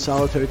put in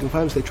solitary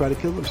confinement is they try to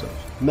kill themselves.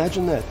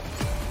 Imagine that.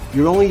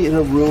 You're only in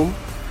a room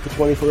for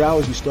 24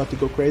 hours, you start to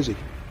go crazy.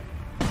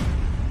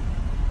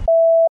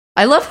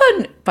 I love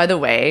how, by the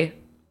way,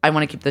 I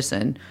want to keep this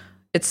in.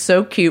 It's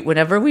so cute.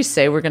 Whenever we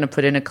say we're going to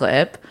put in a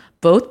clip,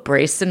 both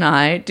Brace and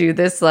I do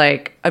this,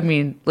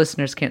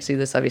 listeners can't see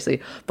this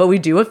obviously, but we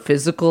do a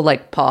physical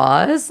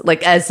pause,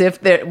 as if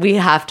we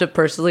have to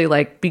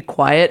personally be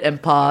quiet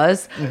and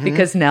pause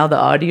because now the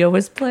audio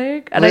is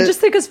playing. And I just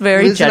think it's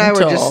very Liz gentle.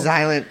 Liz and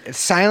I were just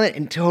silent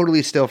and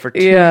totally still for 2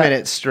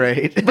 minutes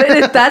straight. But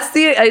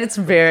it's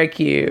very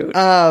cute.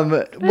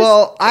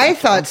 Well, I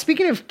thought,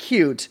 speaking of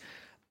cute,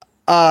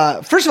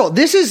 first of all,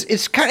 it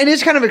is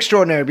kind of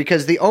extraordinary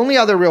because the only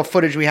other real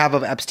footage we have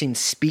of Epstein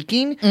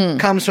speaking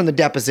comes from the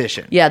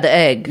deposition. Yeah, the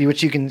egg,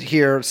 which you can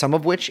hear some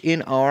of which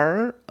in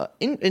our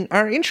in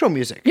our intro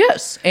music.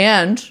 Yes,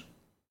 and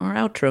our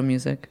outro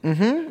music.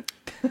 Mm-hmm.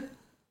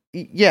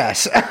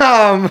 Yes.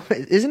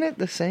 Isn't it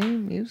the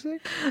same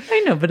music?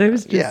 I know, but it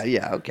was just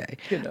okay.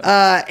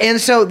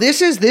 And so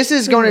this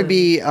is going to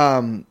be.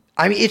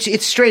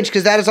 It's strange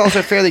because that is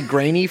also fairly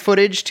grainy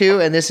footage too,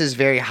 and this is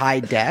very high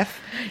def.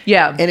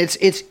 Yeah, and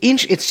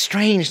it's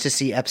strange to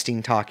see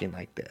Epstein talking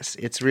like this.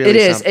 It's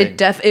really something.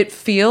 It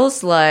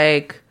feels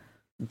like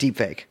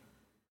deepfake.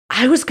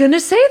 I was gonna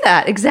say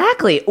that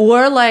exactly,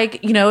 or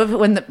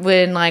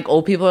when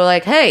old people are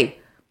like, "Hey,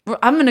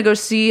 I'm gonna go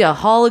see a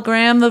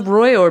hologram of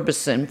Roy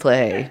Orbison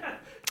play."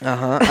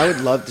 I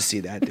would love to see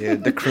that,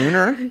 dude. The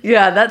crooner.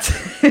 Yeah,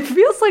 it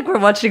feels like we're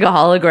watching a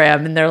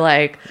hologram, and they're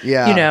like,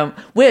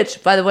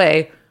 which, by the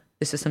way,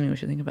 this is something we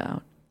should think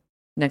about.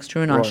 Next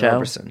True and On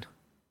show. Orbison.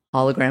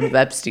 Hologram of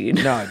Epstein.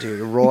 No,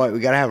 dude, Roy. We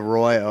gotta have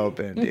Roy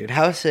open, dude.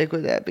 How sick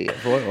would that be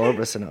if Roy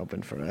Orbison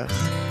opened for us?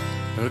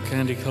 A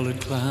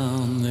candy-colored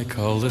clown they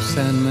call the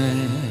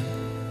Sandman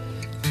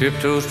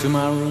tiptoes to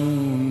my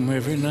room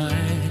every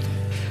night.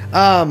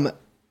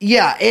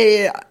 Yeah,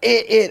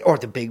 it or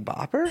the Big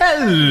Bopper.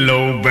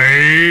 Hello,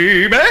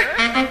 baby.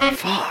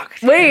 Fuck.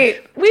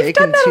 Wait, we've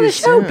done that on the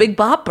show, soon. Big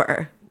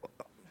Bopper.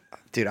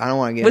 Dude, I don't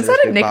want to get. Was into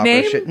that this a Big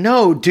nickname? Bopper shit.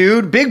 No,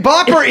 dude, Big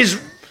Bopper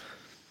is.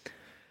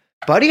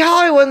 Buddy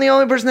Holly wasn't the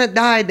only person that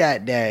died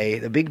that day.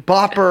 The Big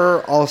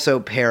Bopper also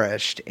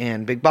perished,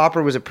 and Big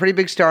Bopper was a pretty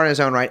big star in his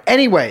own right.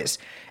 Anyways,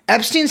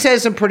 Epstein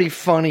says some pretty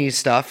funny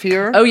stuff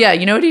here. Oh yeah,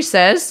 you know what he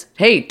says?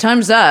 Hey,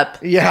 time's up.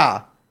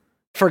 Yeah.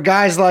 for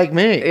guys like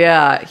me.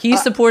 Yeah, he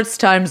supports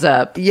Time's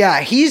Up.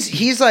 Yeah,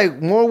 he's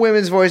like, more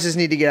women's voices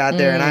need to get out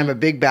there, and I'm a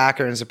big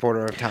backer and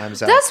supporter of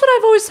Time's Up. That's what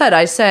I've always said.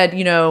 I said,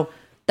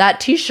 that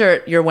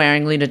T-shirt you're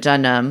wearing, Lena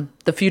Dunham,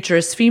 the future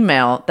is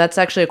female. That's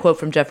actually a quote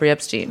from Jeffrey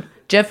Epstein.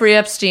 Jeffrey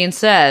Epstein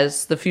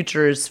says the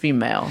future is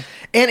female.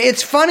 And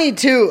it's funny,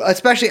 too,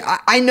 especially,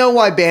 I know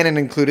why Bannon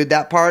included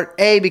that part.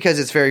 A, because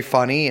it's very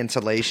funny and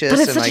salacious. But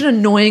it's such an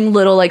annoying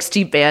little,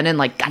 Steve Bannon,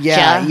 gotcha.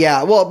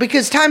 Yeah. Well,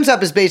 because Time's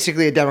Up is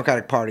basically a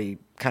Democratic Party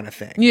kind of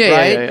thing. Yeah,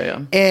 right?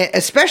 Yeah. And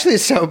especially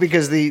so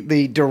because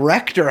the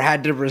director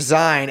had to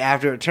resign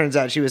after it turns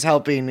out she was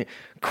helping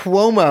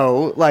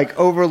Cuomo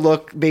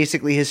overlook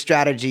basically his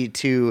strategy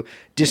to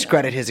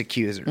discredit his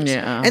accusers.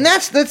 Yeah. And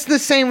that's the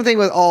same thing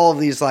with all of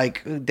these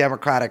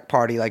Democratic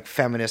Party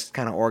feminist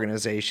kind of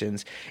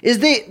organizations is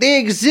they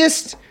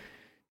exist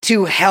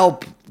to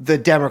help the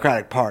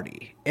Democratic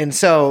Party. And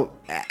so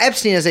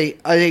Epstein is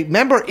a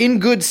member in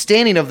good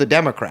standing of the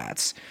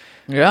Democrats.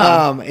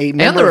 Yeah. A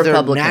member of their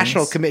Republicans.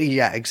 national committee.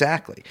 Yeah,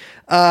 exactly.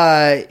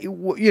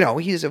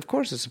 He's of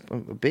course a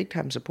big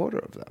time supporter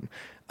of them.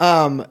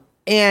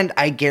 And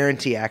I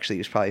guarantee, actually,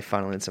 he's probably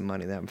funneling some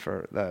money to them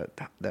for the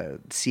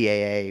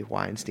CAA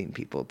Weinstein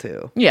people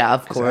too. Yeah,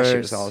 of course. That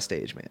shit was all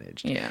stage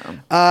managed. Yeah.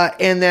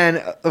 And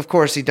then, of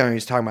course, he's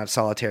talking about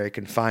solitary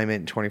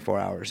confinement, 24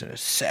 hours in a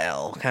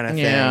cell, kind of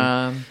thing.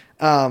 Yeah.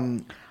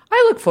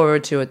 I look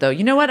forward to it, though.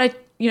 You know what?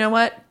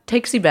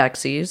 Takesy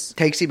backsies.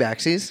 Takesy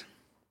backsies.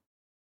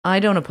 I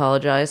don't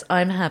apologize.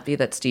 I'm happy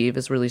that Steve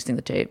is releasing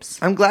the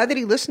tapes. I'm glad that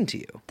he listened to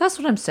you. That's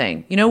what I'm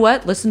saying. You know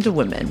what? Listen to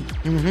women.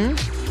 Mm-hmm.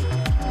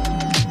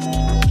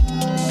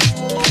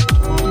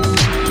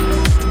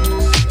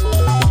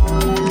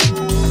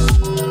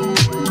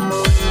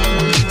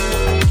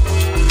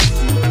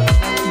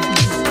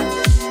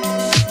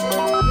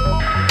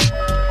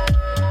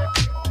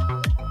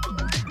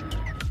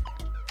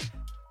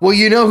 Well,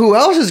 you know who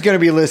else is going to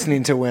be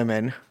listening to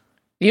women?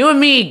 You and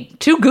me,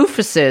 two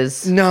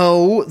goofuses.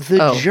 No,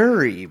 the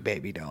jury,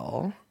 baby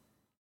doll.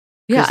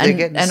 Yeah,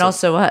 and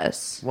also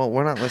us. Well,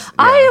 we're not listening.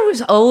 Yeah.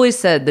 I always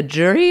said the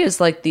jury is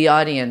like the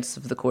audience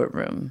of the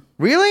courtroom.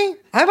 Really?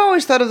 I've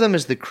always thought of them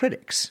as the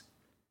critics.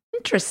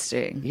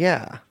 Interesting.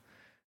 Yeah.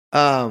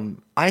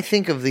 I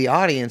think of the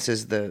audience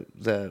as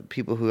the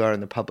people who are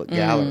in the public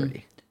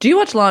gallery. Do you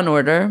watch Law and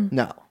Order?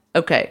 No.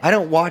 Okay. I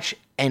don't watch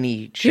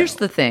any show. Here's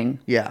the thing.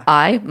 Yeah.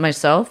 I,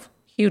 myself,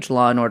 huge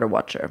Law and Order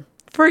watcher.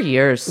 For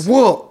years.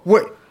 Whoa,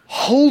 wait,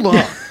 hold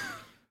on.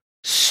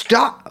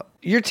 Stop.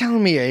 You're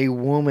telling me a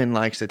woman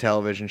likes the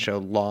television show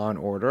Law and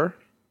Order?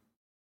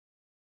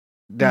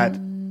 That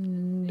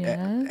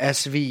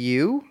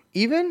SVU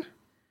even?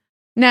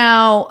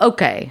 Now,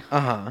 okay.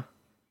 Uh-huh.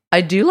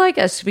 I do like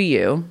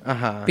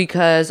SVU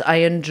because I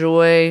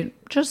enjoy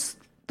just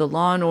the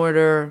Law and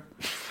Order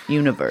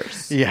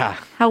universe. Yeah.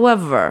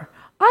 However,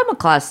 I'm a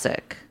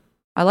classic.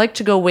 I like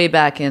to go way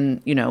back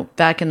in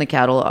the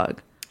catalog.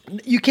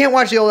 You can't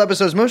watch the old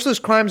episodes. Most of those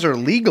crimes are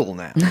legal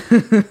now.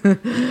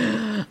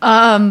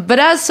 But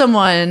as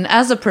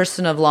a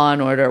person of Law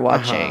and Order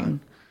watching,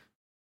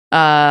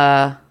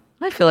 I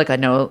feel like I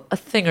know a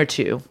thing or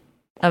two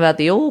about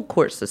the old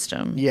court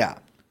system. Yeah.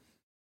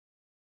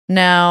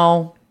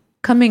 Now,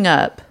 coming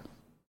up,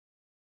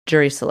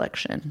 jury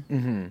selection.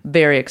 Mm-hmm.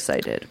 Very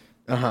excited.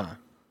 I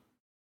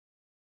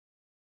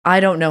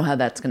don't know how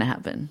that's going to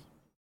happen.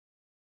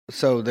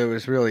 So there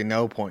was really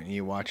no point in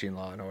you watching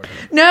Law and Order.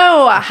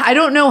 No, I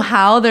don't know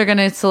how they're going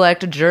to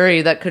select a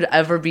jury that could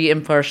ever be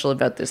impartial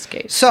about this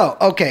case. So,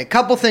 okay, a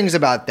couple things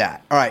about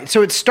that. All right,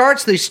 so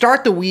they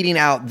start the weeding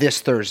out this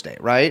Thursday,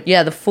 right?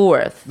 Yeah, the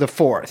 4th. The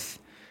 4th.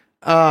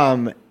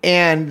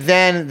 And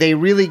then they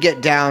really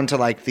get down to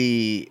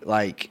the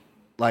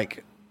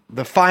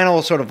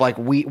final sort of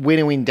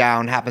winnowing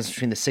down happens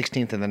between the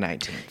 16th and the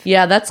 19th.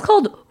 Yeah, that's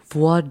called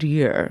voir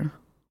dire.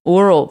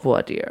 Oral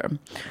voir dire,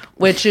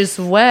 which is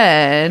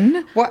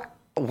when... What?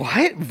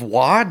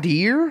 Voir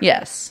dire?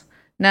 Yes.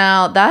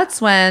 Now,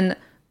 that's when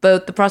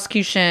both the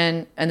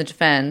prosecution and the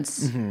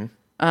defense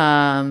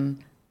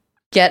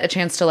get a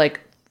chance to,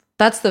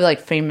 that's the,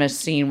 famous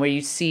scene where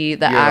you see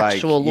the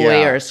actual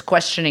lawyers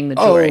questioning the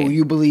jury. Oh,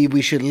 you believe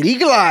we should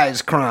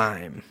legalize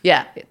crime?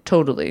 Yeah,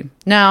 totally.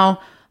 Now,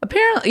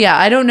 apparently,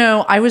 I don't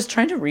know. I was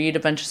trying to read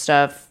a bunch of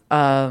stuff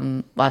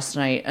last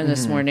night and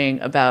this morning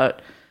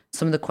about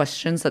some of the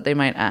questions that they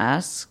might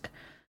ask.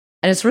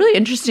 And it's really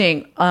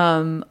interesting.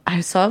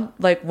 I saw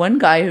one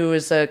guy who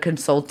was a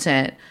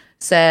consultant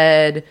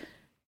said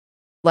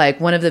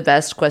one of the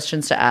best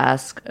questions to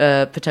ask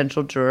a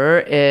potential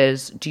juror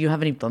is, do you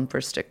have any bumper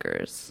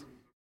stickers?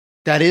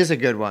 That is a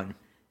good one.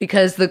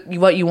 Because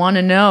what you want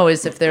to know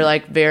is if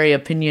they're very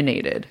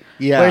opinionated.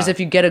 Yeah. Whereas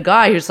if you get a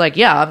guy who's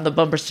I'm the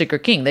bumper sticker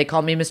king. They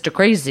call me Mr.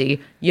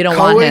 Crazy. You don't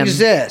want him.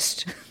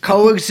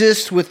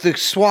 Coexist with the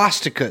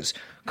swastikas.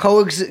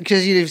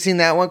 Because you've seen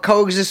that one.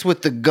 Coexist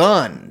with the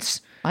guns.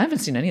 I haven't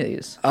seen any of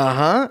these.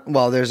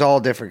 Well, there's all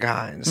different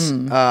kinds.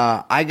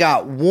 I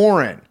got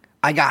Warren.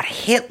 I got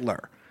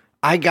Hitler.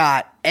 I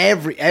got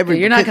every.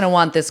 You're not going to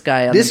want this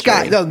guy on this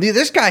guy. No,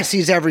 this guy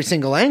sees every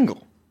single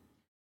angle.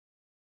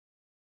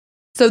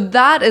 So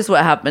that is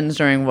what happens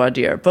during voir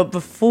dire. But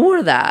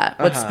before that,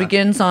 what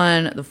begins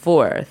on the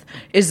 4th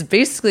is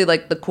basically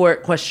like the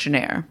court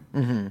questionnaire.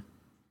 Mm-hmm.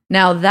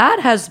 Now, that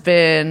has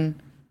been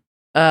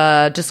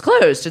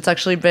disclosed. It's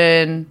actually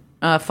been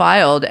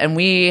filed, and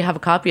we have a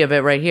copy of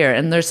it right here.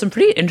 And there's some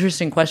pretty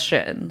interesting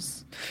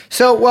questions.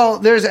 So, well,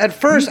 there's at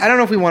first, I don't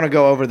know if we want to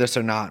go over this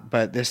or not,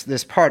 but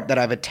this part that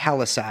I've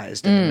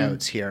italicized in the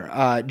notes here.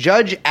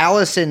 Judge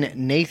Allison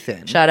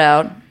Nathan. Shout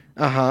out.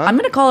 I'm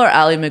going to call her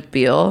Ally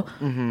McBeal.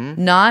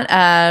 Not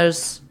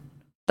as...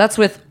 That's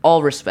with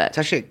all respect.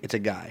 It's a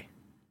guy.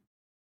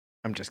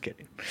 I'm just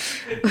kidding.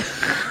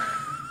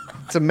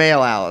 It's a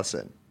male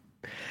Allison.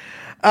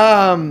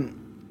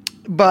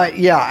 But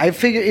yeah, I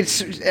figure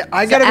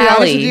I gotta be honest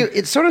with you,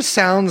 it sort of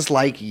sounds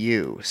like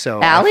you.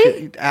 So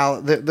Ally?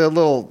 The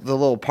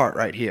little part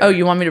right here. Oh,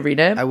 you want me to read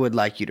it? I would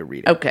like you to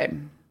read it. Okay.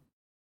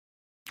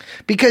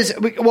 Because,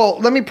 well,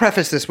 let me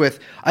preface this with,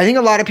 I think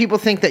a lot of people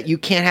think that you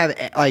can't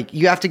have, like,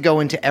 you have to go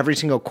into every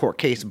single court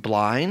case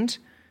blind,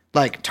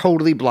 like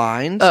totally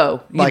blind.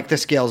 Oh. Like the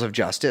scales of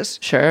justice.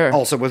 Sure.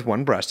 Also with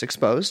one breast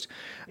exposed.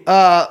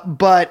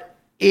 But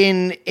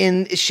and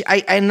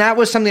that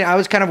was something I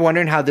was kind of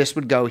wondering how this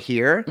would go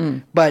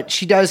here. But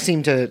she does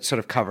seem to sort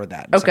of cover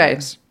that. Okay.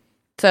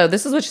 So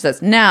this is what she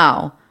says.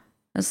 Now,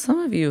 as some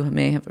of you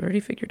may have already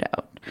figured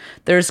out,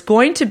 there's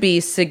going to be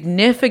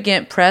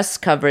significant press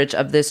coverage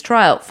of this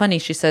trial. Funny,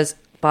 she says,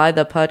 by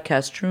the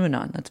podcast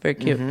TrueAnon. That's very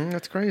cute.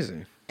 That's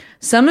crazy.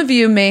 Some of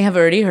you may have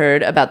already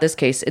heard about this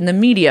case in the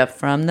media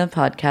from the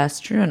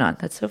podcast TrueAnon.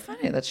 That's so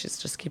funny that she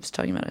just keeps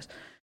talking about us.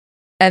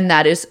 And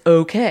that is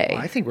okay.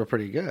 Well, I think we're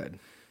pretty good.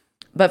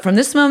 But from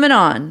this moment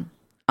on,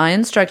 I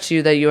instruct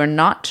you that you are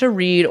not to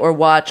read or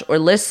watch or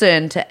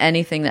listen to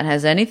anything that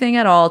has anything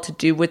at all to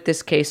do with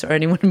this case or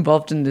anyone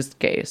involved in this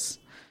case.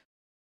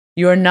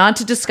 You are not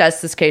to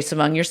discuss this case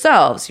among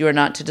yourselves. You are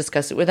not to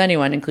discuss it with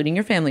anyone, including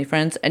your family,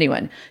 friends,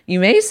 anyone. You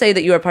may say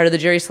that you are part of the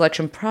jury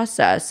selection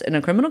process in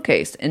a criminal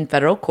case in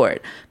federal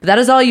court, but that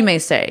is all you may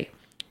say.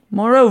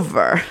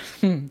 Moreover,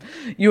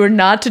 you are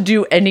not to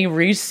do any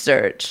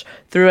research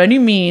through any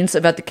means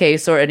about the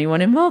case or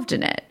anyone involved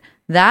in it.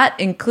 That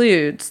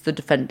includes the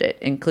defendant,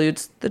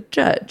 includes the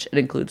judge, it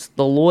includes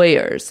the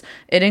lawyers,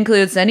 it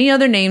includes any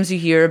other names you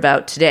hear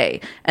about today.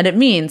 And it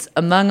means,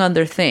 among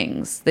other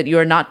things, that you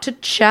are not to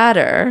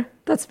chatter.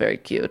 That's very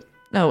cute.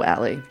 Oh,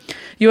 Allie.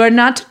 You are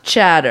not to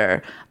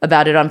chatter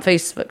about it on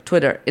Facebook,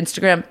 Twitter,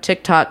 Instagram,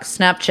 TikTok,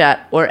 Snapchat,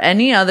 or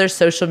any other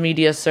social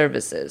media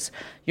services.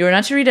 You are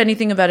not to read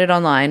anything about it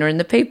online or in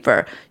the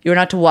paper. You are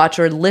not to watch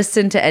or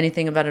listen to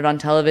anything about it on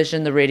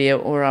television, the radio,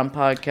 or on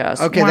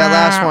podcasts. Okay, that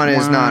last one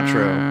is not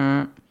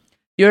true.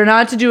 You're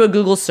not to do a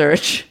Google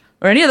search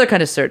or any other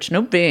kind of search.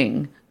 No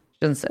Bing. She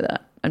doesn't say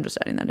that. I'm just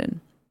adding that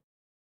in.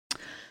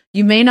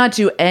 You may not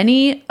do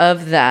any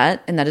of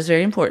that, and that is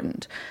very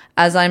important.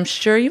 As I'm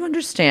sure you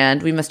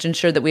understand, we must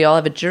ensure that we all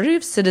have a jury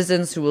of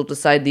citizens who will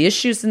decide the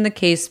issues in the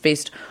case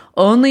based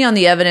only on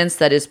the evidence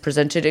that is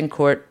presented in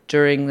court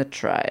during the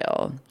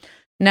trial.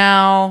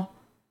 Now,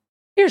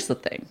 here's the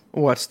thing.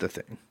 What's the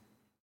thing?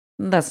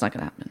 That's not going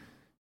to happen.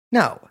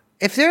 No.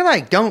 If they're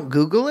like, don't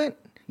Google it,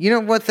 you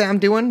know what I'm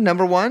doing,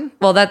 number one?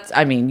 Well,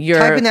 you're...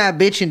 typing that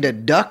bitch into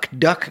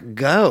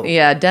DuckDuckGo.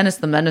 Yeah, Dennis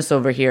the Menace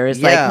over here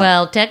is like,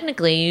 well,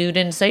 technically you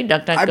didn't say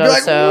DuckDuckGo, I'd be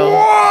like, so...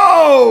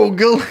 whoa!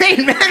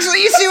 Ghislaine Maxwell,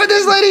 you see what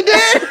this lady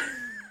did?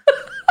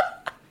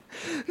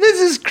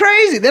 This is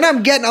crazy. Then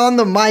I'm getting on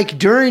the mic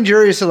during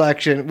jury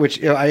selection,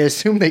 which I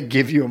assume they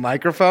give you a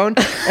microphone,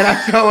 and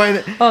I'm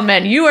going... Oh,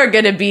 man, you are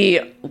going to be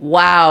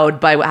wowed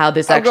by how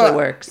this actually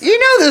works. You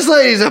know this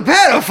lady's a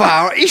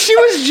pedophile. She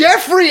was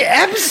Jeffrey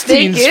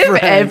Epstein's They give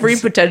friends. every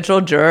potential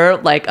juror,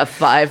 like, a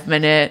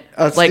 5-minute...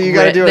 So you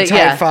got to do a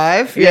type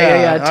 5?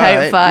 Yeah,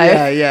 type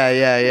 5.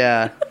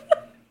 Yeah.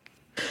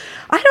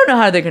 I don't know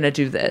how they're going to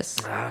do this.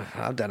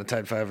 I've done a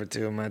type 5 or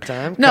 2 in my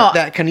time. No. Cut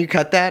that. Can you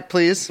cut that,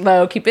 please?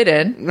 No, keep it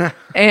in.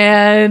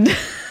 And,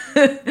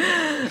 no,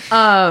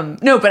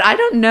 but I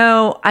don't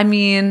know. I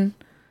mean,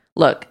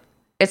 look,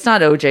 it's not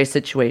OJ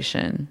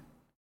situation.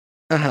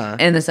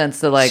 In the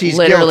sense that, like, she's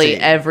literally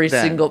guilty, every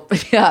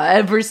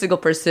single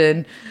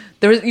person,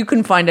 you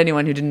couldn't find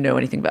anyone who didn't know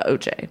anything about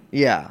OJ.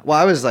 Yeah. Well,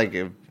 I was like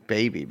a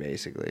baby,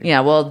 basically.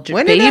 Yeah, well,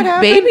 When did that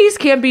happen? babies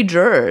can't be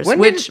jurors,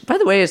 which, by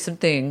the way, is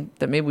something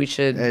that maybe we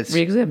should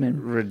re-examine.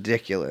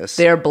 Ridiculous.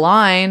 They're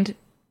blind.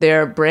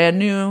 They're brand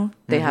new.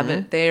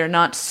 They are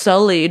not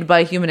sullied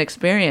by human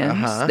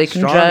experience. They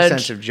can Strong judge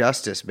sense of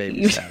justice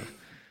babies have.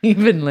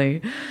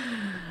 evenly.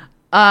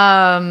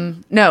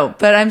 No,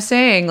 but I'm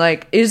saying,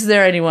 like, is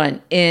there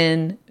anyone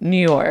in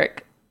New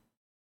York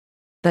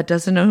that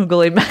doesn't know who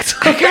Ghislaine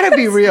Maxwell is? I gotta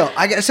be real.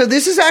 So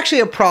this is actually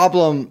a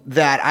problem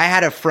that I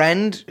had a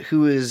friend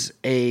who is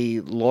a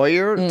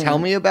lawyer tell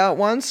me about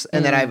once,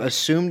 and that I've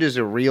assumed is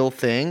a real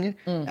thing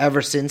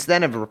ever since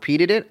then. I've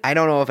repeated it. I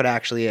don't know if it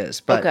actually is.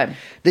 But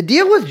the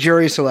deal with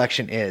jury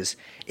selection is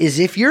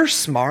if you're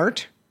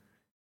smart,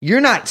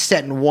 you're not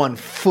setting one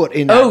foot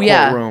in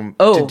that courtroom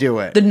to do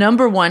it. The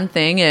number one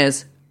thing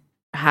is,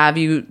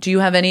 do you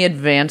have any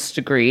advanced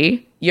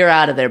degree? You're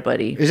out of there,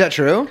 buddy. Is that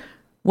true?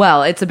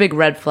 Well, it's a big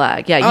red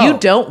flag. Yeah, you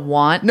don't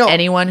want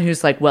anyone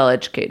who's like well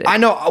educated. I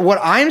know. What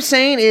I'm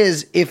saying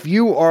is, if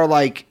you are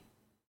like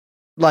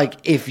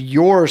if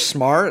you're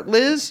smart,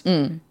 Liz,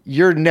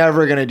 you're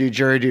never gonna do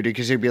jury duty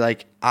because you'd be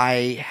like,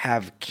 I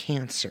have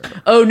cancer.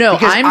 Oh no,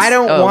 because I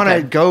don't want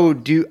to go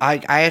do. I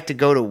have to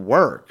go to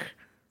work.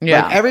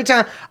 Yeah, like every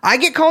time I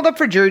get called up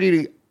for jury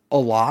duty a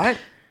lot.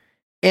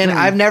 And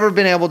I've never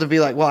been able to be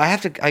like, well, I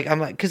have to. I'm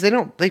like, because they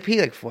pay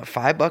like what,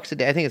 $5 a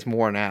day. I think it's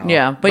more now.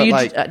 Yeah, but you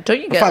like,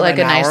 don't you get like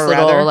a nice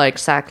little like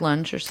sack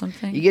lunch or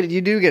something?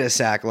 You do get a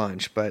sack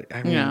lunch, but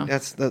I mean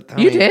that's the.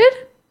 You did?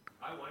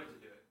 I wanted to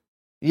do it.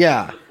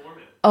 Yeah.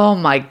 Oh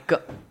my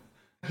god.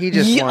 He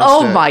just.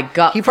 My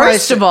god.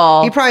 First of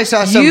all, he probably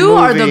saw some. You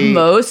are the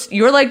most.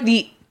 You're like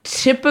the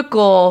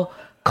typical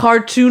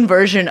cartoon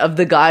version of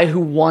the guy who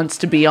wants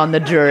to be on the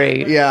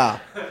jury. Yeah.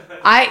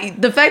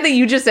 The fact that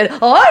you just said,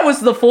 "Oh, I was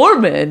the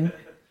foreman."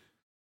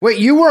 Wait,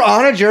 you were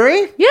on a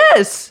jury?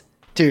 Yes.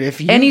 Dude,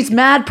 if you... And he's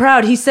mad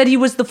proud. He said he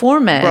was the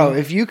foreman. Bro,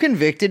 if you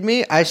convicted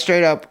me,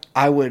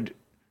 I would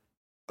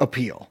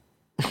appeal.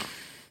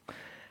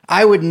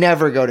 I would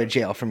never go to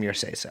jail from your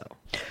say-so.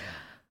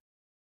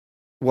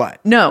 What?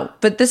 No,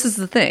 but this is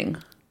the thing.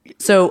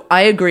 So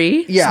I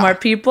agree. Yeah.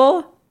 Smart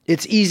people.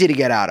 It's easy to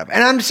get out of.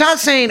 And I'm not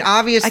saying,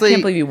 obviously... I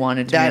can't believe you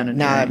wanted to be on a jury.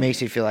 Now that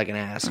makes you feel like an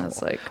asshole.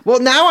 Well,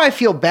 now I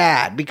feel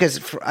bad because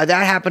that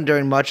happened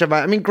during much of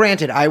my... I mean,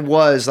 granted, I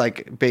was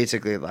like,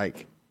 basically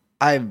like...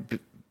 I've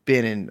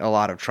been in a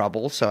lot of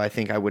trouble, so I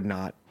think I would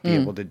not be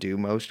able to do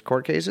most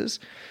court cases.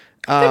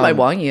 They might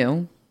want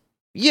you.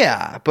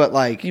 Yeah, but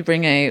like... You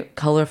bring a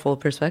colorful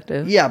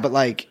perspective. Yeah, but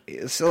like,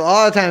 so a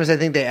lot of times I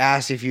think they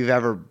ask if you've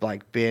ever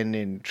like been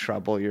in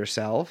trouble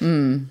yourself.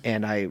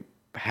 And I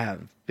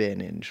have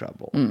been in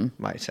trouble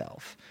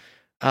myself.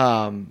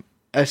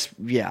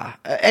 Yeah.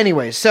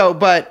 Anyway, so,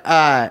 but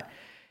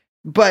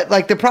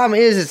like the problem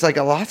is it's like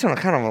a lot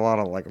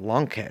of like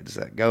lunkheads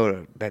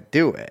that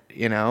do it,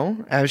 you know?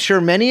 I'm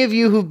sure many of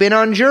you who've been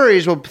on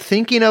juries will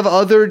thinking of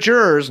other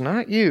jurors,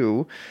 not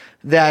you,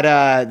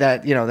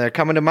 that you know, they're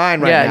coming to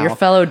mind right now. Yeah, your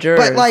fellow jurors.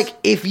 But like,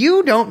 if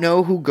you don't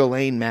know who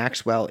Ghislaine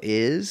Maxwell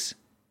is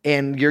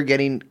and you're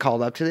getting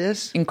called up to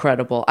this.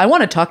 Incredible. I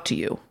want to talk to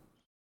you.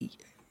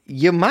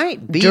 You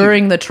might be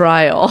during the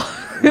trial.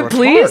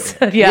 Please,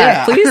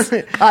 please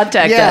contact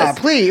us. Yeah,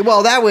 please.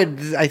 Well, that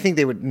would. I think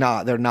they would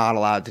not. They're not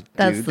allowed to do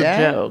that. That's the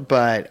joke.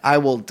 But I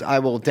will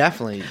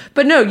definitely.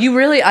 But no, you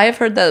really. I have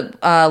heard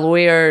that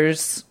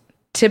lawyers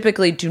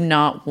typically do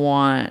not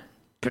want.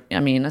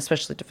 I mean,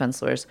 especially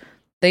defense lawyers.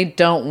 They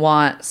don't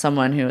want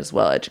someone who is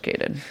well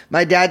educated.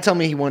 My dad told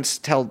me he once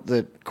told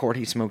the court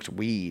he smoked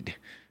weed.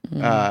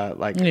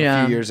 A few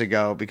years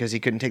ago because he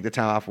couldn't take the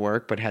time off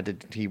work, but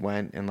he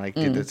went and like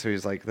did this. So he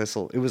was like,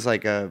 it was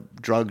like a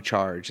drug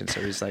charge. And so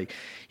he's like,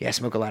 yeah,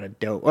 smoke a lot of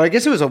dope. Well, I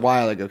guess it was a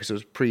while ago because it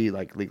was pre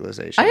like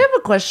legalization. I have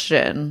a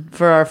question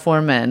for our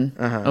foreman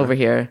over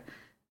here.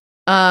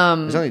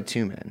 There's only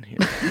two men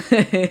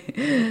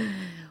here.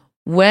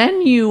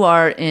 When you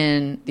are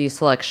in the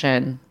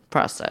selection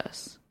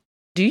process,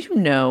 do you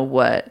know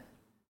what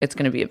it's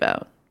going to be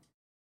about?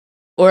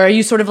 Or are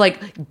you sort of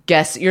like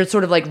you're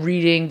sort of like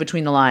reading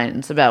between the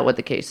lines about what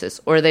the case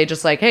is? Or are they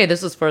just like, hey,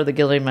 this is for the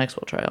Ghislaine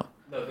Maxwell trial?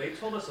 No, they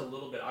told us a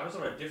little bit. I was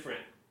on a different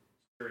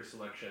jury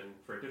selection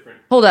for a different...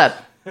 Hold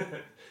up.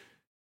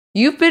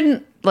 You've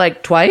been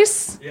like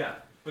twice? Yeah,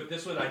 but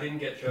this one I didn't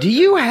get chosen. Do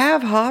you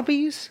have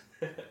hobbies?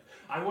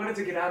 I wanted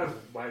to get out of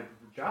my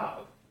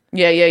job.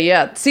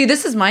 Yeah. See,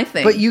 this is my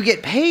thing. But you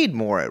get paid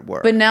more at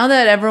work. But now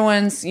that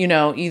everyone's, you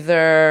know,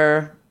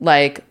 either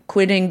like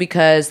quitting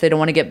because they don't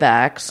want to get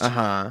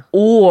vaxxed,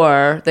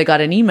 or they got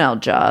an email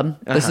job.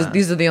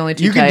 These are the only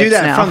two. You can types do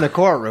that now. from the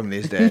courtroom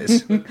these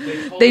days.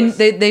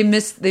 they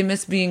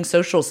miss being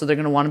social, so they're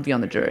going to want to be on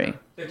the jury.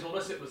 They told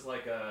us it was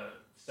like a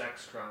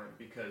sex crime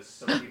because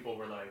some people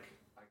were like.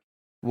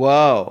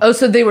 Whoa. Oh,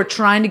 so they were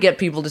trying to get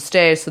people to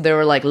stay, so they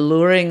were like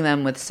luring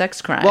them with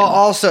sex crime. Well,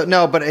 also,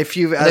 no, but if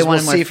you, as we'll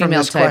see from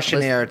this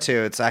questionnaire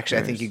too, it's actually,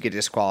 I think you get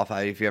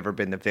disqualified if you've ever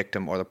been the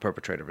victim or the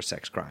perpetrator of a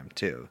sex crime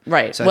too.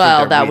 Right. So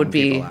well, that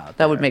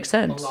would make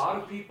sense. A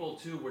lot of people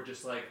too were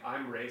just like,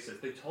 I'm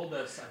racist. They told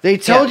us. They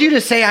told you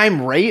to say I'm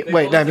racist?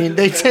 Wait, I mean,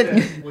 they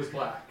said. Was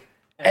black.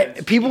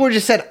 People were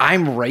just said,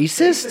 I'm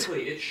racist?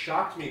 Basically, it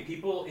shocked me.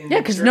 People in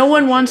because no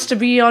one wants to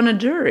be on a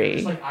jury.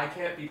 It's like, I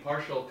can't be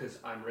partial because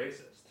I'm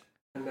racist.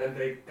 And then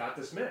they got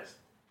dismissed.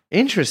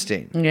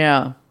 Interesting.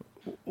 Yeah.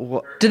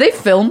 Did they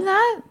film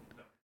that?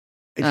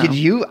 Could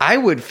you? I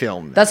would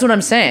film that. That's what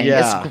I'm saying.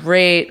 Yeah. It's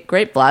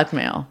great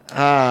blackmail.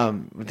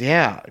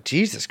 Yeah.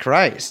 Jesus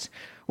Christ.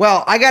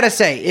 Well, I gotta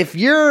say, if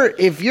you're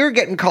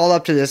getting called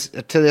up to this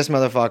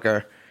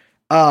motherfucker,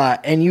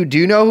 and you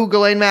do know who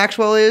Ghislaine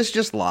Maxwell is,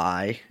 just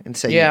lie and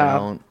say you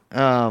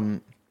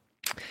don't.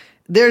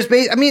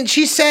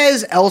 She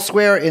says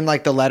elsewhere in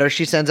like the letter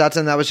she sends out to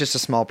them, that was just a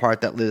small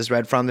part that Liz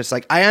read from. It's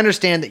like, I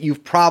understand that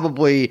you've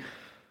probably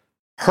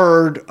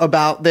heard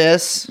about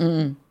this.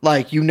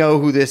 Like, you know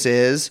who this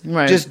is.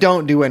 Right. Just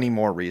don't do any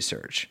more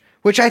research.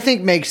 which I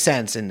think makes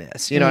sense in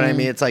this. You know what I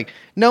mean? It's like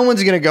no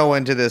one's going to go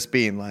into this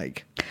being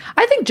like.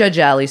 I think Judge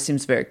Alley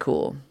seems very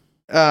cool.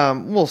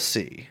 We'll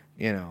see.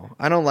 You know,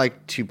 I don't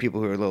like two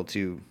people who are a little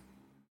too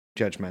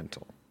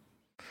judgmental.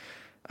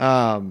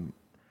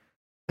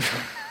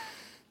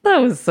 That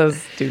was so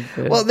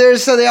stupid. Well,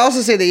 they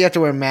also say that you have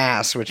to wear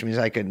masks, which means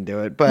I couldn't do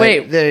it. But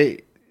wait,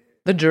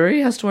 the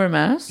jury has to wear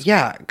masks?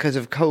 Yeah, because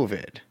of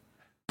COVID.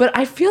 But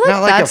I feel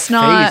like that's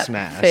not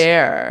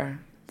fair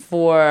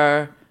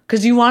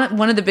because you want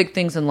one of the big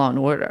things in Law and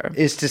Order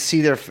is to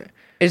see their.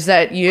 Is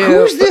that you?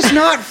 Who's this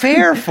not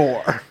fair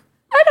for?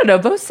 I don't know.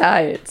 Both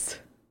sides.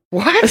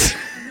 What?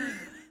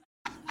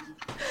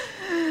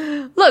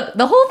 Look,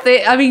 the whole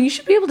thing. I mean, you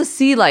should be able to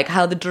see like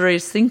how the jury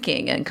is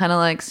thinking and kind of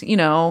like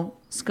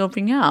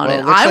scoping out. Well,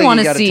 and I want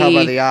to see tell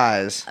by the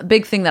eyes. A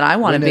big thing that I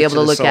want to be able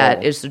to look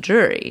at is the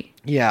jury.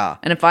 Yeah.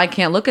 And if I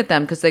can't look at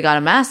them because they got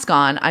a mask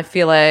on, I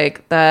feel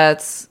like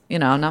that's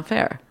not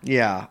fair.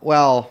 Yeah.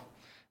 Well,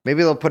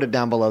 maybe they'll put it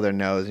down below their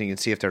nose and you can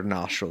see if their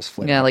nostrils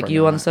flip. Yeah, like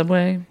you on the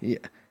subway. Yeah,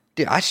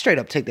 dude, I straight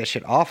up take that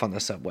shit off on the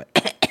subway.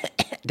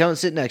 Don't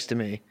sit next to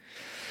me.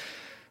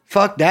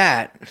 Fuck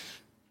that.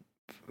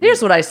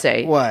 Here's what I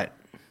say. What?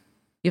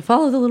 You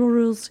follow the little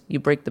rules, you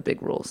break the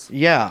big rules.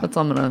 Yeah. That's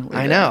all I'm going to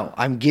I know.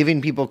 I'm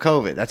giving people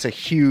COVID. That's a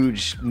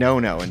huge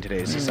no-no in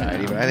today's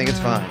society, but I think it's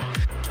fine.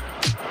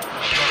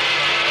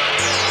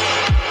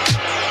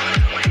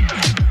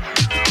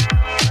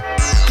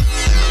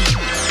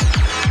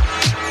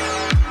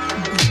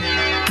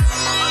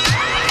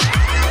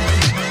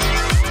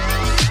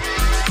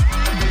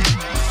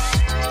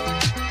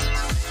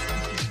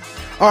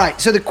 All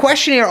right, so the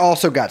questionnaire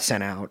also got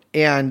sent out,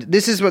 and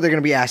this is what they're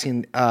going to be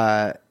asking.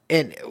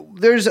 And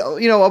there's,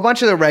 a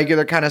bunch of the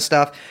regular kind of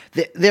stuff.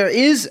 There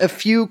is a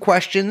few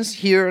questions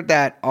here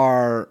that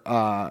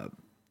are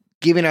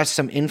giving us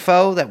some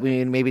info that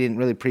we maybe didn't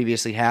really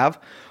previously have.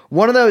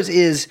 One of those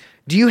is,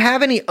 do you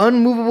have any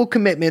unmovable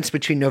commitments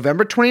between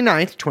November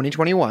 29th,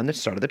 2021, the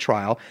start of the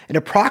trial, and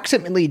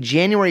approximately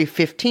January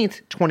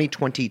 15th,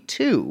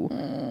 2022,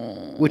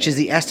 which is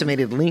the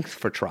estimated length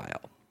for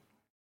trial?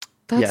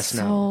 That's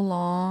so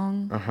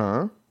long.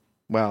 Uh-huh.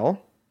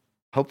 Well,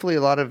 hopefully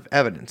a lot of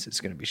evidence is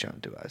going to be shown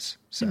to us.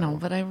 So. No,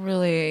 but I don't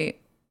want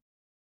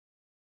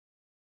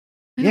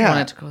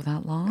it to go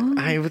that long.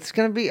 It's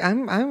going to be,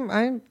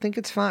 I think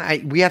it's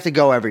fine. We have to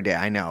go every day,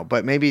 I know,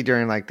 but maybe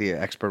during like the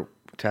expert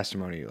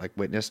testimony, like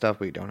witness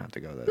stuff, we don't have to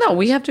go those days.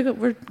 We have to go,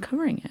 we're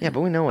covering it. Yeah,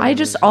 but we know what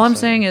all I'm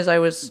saying is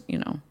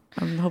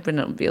I'm hoping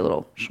it'll be a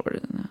little shorter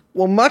than that.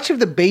 Well, much of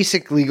the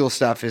basic legal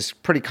stuff is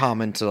pretty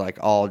common to like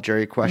all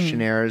jury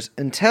questionnaires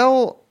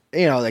until,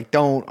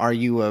 are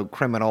you a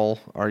criminal?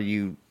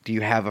 Do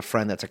you have a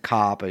friend that's a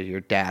cop? Is your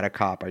dad a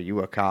cop? Are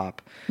you a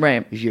cop?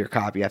 Right. If you're a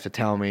cop, you have to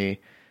tell me.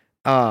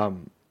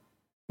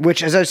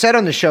 Which, as I've said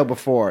on the show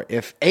before,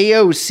 if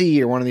AOC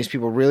or one of these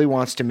people really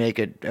wants to make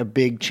a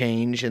big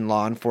change in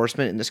law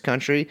enforcement in this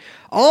country,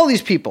 all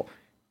these people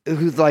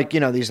who's like,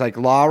 these like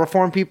law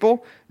reform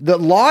people, the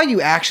law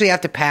you actually have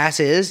to pass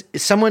is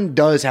someone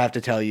does have to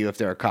tell you if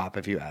they're a cop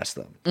if you ask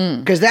them.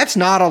 Because that's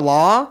not a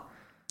law.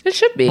 It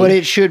should be. But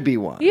it should be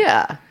one.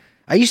 Yeah.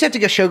 I used to have to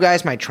go show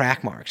guys my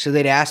track marks. So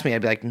they'd ask me,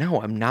 I'd be like,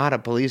 no, I'm not a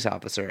police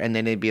officer. And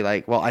then they'd be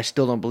like, well, I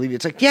still don't believe you.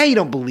 It's like, yeah, you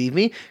don't believe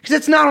me because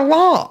it's not a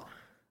law.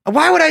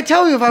 Why would I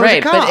tell you if I was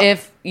a cop?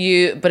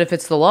 But if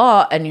it's the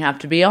law and you have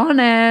to be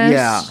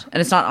honest,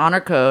 and it's not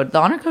honor code, the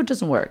honor code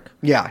doesn't work.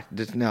 Yeah,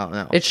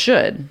 no. It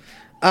should.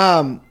 In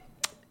fact,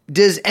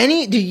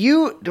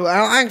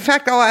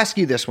 I'll ask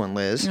you this one,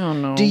 Liz. Oh,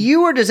 no. Do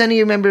you or does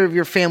any member of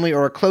your family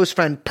or a close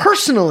friend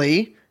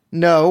personally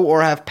know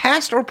or have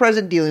past or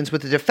present dealings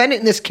with the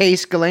defendant in this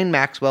case, Ghislaine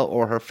Maxwell,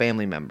 or her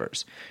family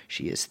members?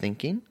 She is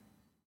thinking.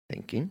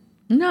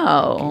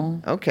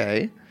 No.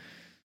 Okay.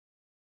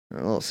 A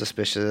little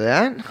suspicious of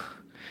that.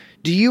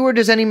 Do you or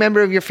does any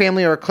member of your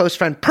family or a close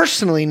friend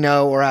personally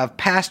know or have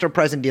past or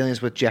present dealings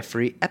with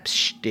Jeffrey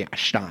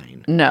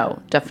Epstein?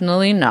 No,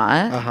 definitely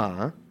not.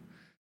 Uh-huh.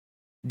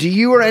 Do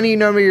you or any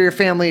member of your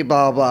family,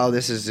 blah, blah,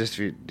 this is just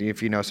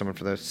if you know someone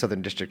from the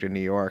Southern District of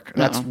New York.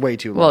 That's way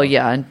too long. Well,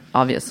 yeah,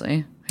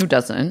 obviously. Who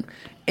doesn't?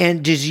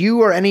 And does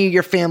you or any of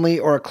your family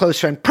or a close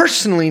friend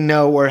personally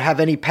know or have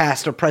any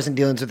past or present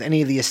dealings with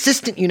any of the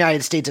assistant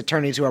United States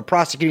attorneys who are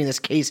prosecuting this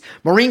case?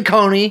 Maureen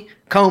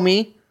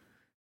Comey,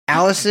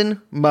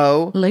 Allison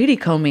Moe. Lady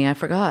Comey, I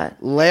forgot.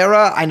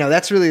 Lara, I know,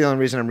 that's really the only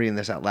reason I'm reading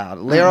this out loud.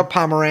 Lara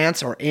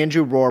Pomerantz or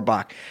Andrew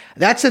Rohrbach.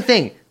 That's the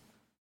thing.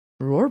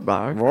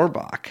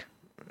 Rohrbach.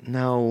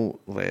 No,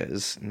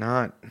 Liz,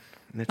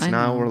 it's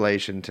no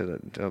relation to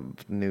the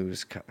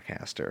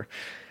newscaster.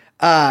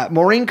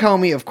 Maureen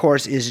Comey, of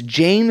course, is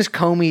James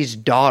Comey's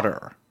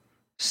daughter.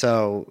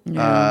 So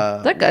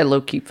that guy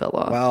low-key fell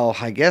off. Well,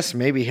 I guess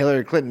maybe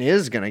Hillary Clinton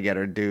is going to get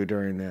her due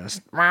during this.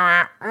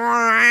 That's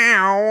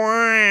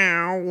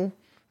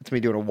me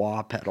doing a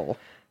wah pedal.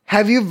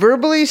 Have you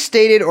verbally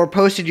stated or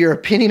posted your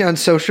opinion on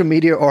social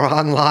media or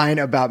online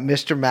about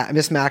Miss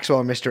Maxwell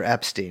or Mr.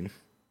 Epstein?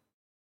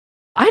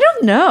 I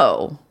don't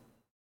know.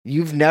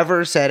 You've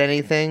never said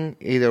anything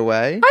either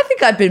way? I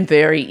think I've been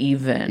very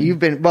even. You've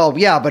been, well,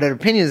 yeah, but an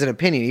opinion is an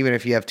opinion, even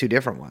if you have two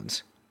different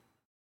ones.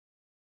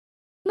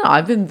 No,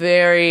 I've been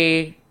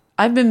very,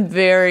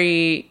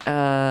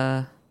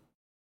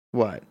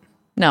 What?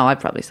 No, I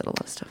probably said a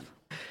lot of stuff.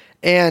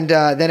 And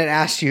then it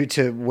asks you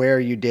to where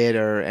you did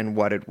and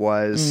what it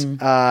was.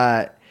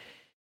 And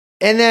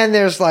then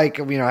there's like,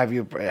 have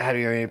you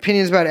any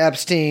opinions about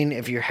Epstein?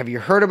 Have you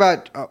heard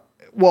about...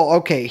 well,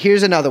 okay,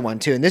 here's another one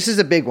too, and this is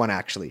a big one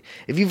actually.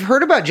 If you've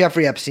heard about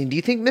Jeffrey Epstein, do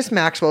you think Miss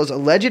Maxwell's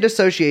alleged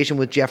association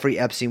with Jeffrey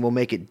Epstein will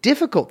make it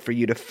difficult for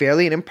you to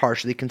fairly and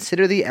impartially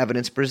consider the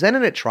evidence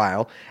presented at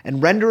trial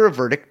and render a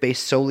verdict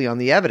based solely on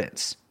the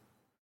evidence?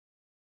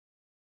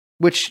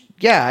 Which,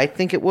 yeah, I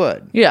think it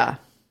would. Yeah.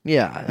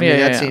 Yeah, I mean,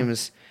 that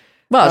seems...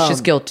 Well,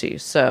 she's guilty,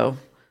 so...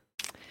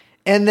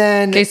 And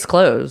then... Case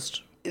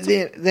closed.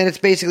 Then it's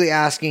basically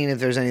asking if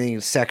there's anything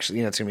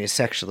sexually, it's going to be a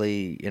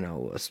sexually,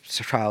 a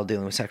trial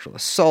dealing with sexual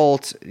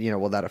assault,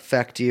 will that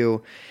affect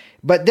you?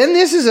 But then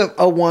this is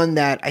a one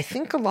that I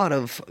think a lot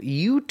of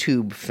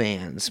YouTube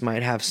fans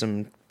might have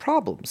some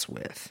problems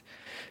with.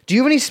 Do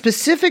you have any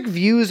specific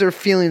views or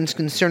feelings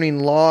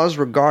concerning laws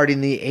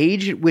regarding the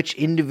age at which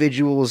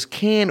individuals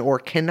can or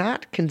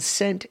cannot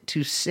consent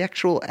to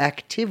sexual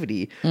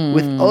activity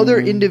with other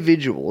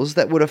individuals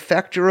that would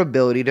affect your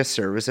ability to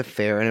serve as a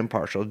fair and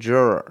impartial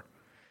juror?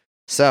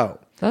 So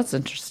that's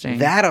interesting.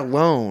 That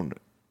alone.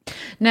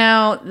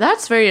 Now,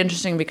 that's very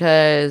interesting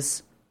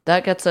because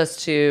that gets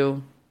us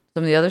to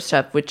some of the other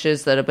stuff, which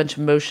is that a bunch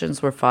of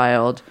motions were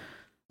filed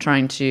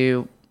trying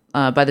to,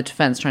 by the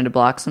defense, trying to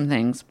block some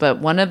things. But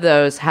one of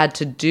those had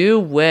to do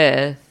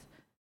with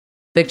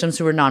victims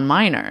who were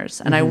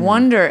non-minors. And I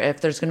wonder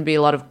if there's going to be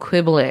a lot of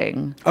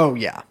quibbling. Oh,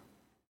 yeah.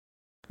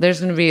 There's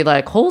going to be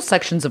like whole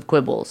sections of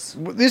quibbles.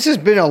 This has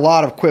been a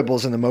lot of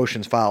quibbles in the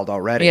motions filed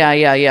already.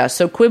 Yeah.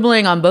 So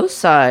quibbling on both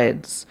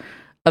sides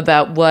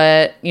about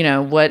what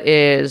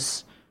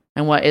is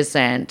and what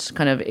isn't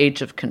kind of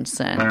age of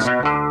consent.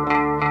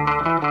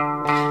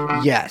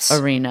 Yes.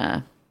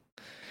 Arena.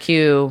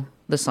 Cue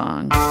the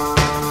song.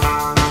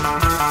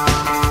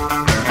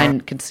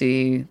 I can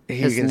see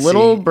his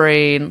little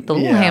brain, the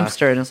little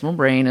hamster in his little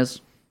brain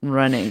is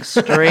running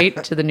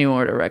straight to the New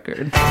Order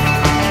record.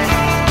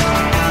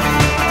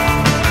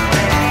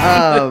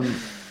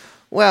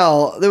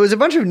 Well, there was a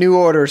bunch of new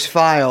orders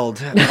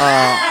filed on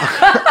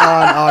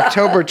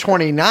October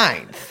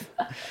 29th.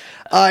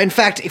 In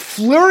fact, a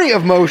flurry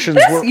of motions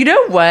were... You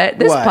know what?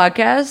 This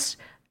podcast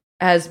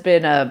has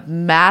been a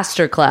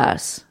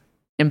masterclass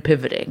in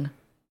pivoting.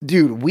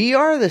 Dude, we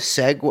are the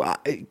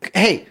segue...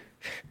 Hey,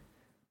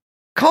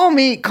 call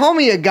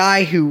me a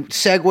guy who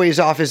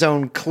segues off his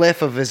own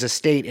cliff of his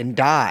estate and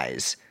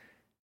dies,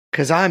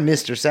 because I'm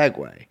Mr.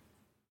 Segway.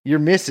 You're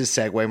Mrs.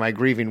 Segway, my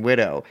grieving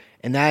widow.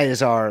 And that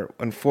is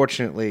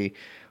unfortunately,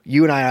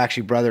 you and I are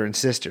actually brother and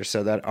sister,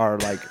 so that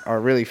our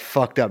really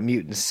fucked up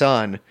mutant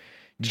son,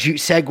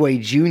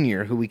 Segway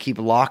Jr., who we keep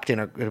locked in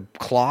a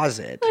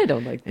closet. I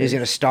don't like this. He's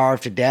going to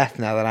starve to death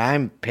now that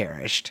I'm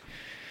perished.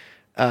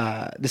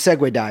 The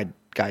Segway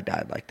guy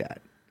died like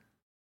that.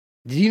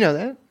 Did you know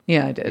that?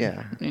 Yeah, I did.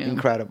 Yeah.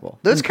 Incredible.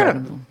 Those kind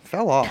of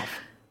fell off.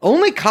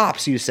 Only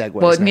cops use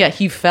Segways. Well, now. yeah,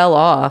 he fell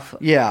off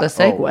the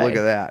Segway. Oh, look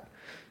at that.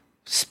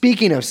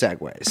 Speaking of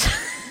Segways,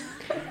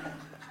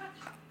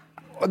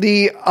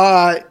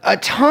 a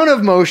ton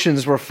of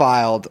motions were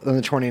filed on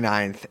the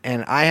 29th,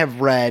 and I have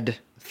read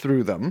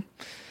through them.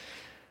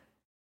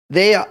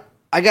 I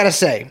gotta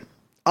say,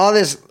 all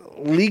this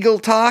legal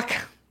talk,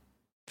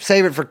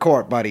 save it for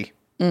court, buddy.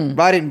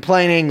 Write it in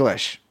plain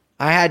English.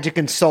 I had to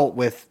consult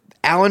with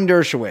Alan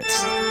Dershowitz.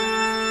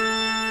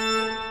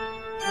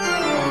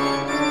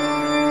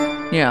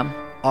 Yeah.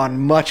 On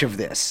much of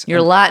this.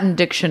 Your Latin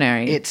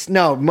dictionary.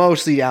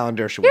 Mostly Alan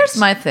Dershowitz. Here's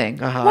my thing.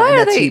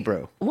 That's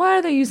Hebrew. Why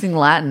are they using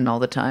Latin all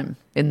the time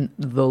in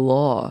the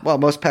law? Well,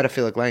 most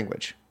pedophilic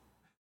language.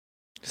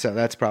 So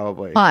that's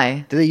probably...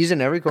 Why? Do they use it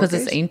in every court case?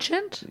 Because it's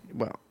ancient?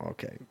 Well,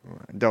 okay.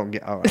 Don't,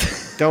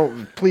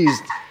 please,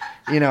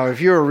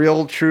 if you're a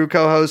real true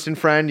co-host and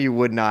friend, you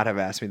would not have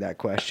asked me that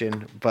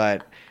question.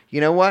 But you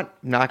know what?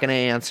 I'm not going to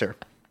answer.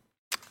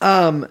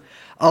 A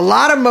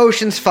lot of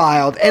motions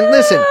filed. And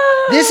listen...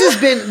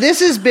 This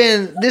has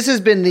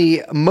been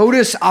the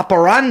modus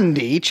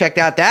operandi. Check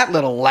out that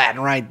little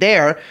Latin right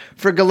there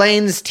for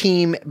Ghislaine's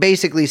team.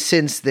 Basically,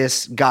 since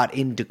this got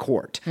into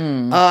court,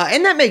 and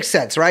that makes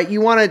sense, right?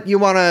 You want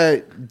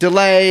to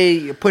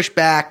delay, push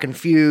back,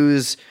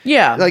 confuse.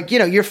 Yeah,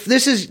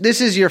 this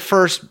is your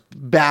first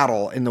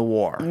battle in the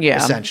war. Yeah,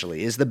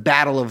 essentially, is the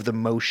battle of the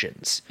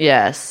motions.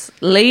 Yes,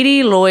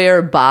 lady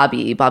lawyer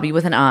Bobby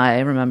with an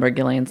I. Remember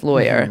Ghislaine's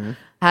lawyer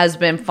has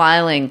been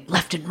filing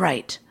left and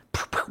right.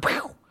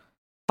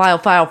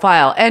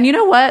 File. And you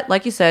know what?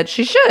 Like you said,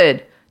 she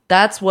should.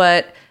 That's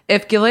what...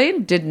 If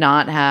Ghislaine did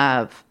not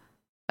have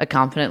a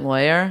confident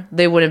lawyer,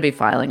 they wouldn't be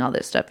filing all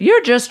this stuff.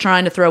 You're just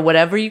trying to throw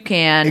whatever you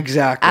can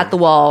at the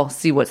wall,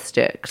 see what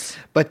sticks.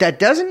 But that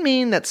doesn't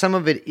mean that some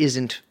of it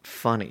isn't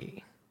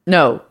funny.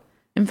 No.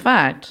 In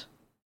fact,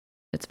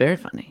 it's very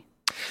funny.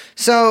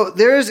 So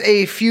there's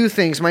a few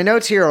things. My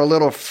notes here are a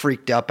little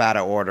freaked up out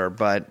of order,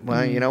 but,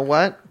 well, you know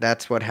what?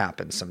 That's what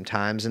happens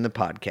sometimes in the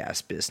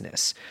podcast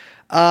business.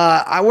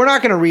 We're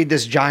not going to read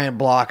this giant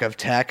block of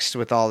text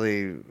with all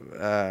the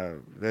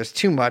there's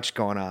too much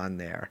going on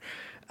there.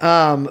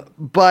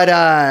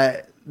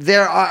 But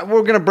we're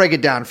going to break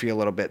it down for you a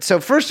little bit. So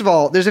first of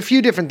all, there's a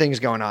few different things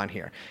going on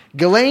here.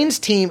 Ghislaine's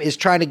team is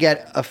trying to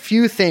get a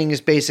few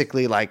things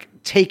basically like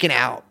taken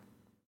out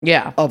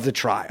of the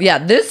trial. Yeah,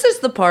 this is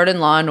the part in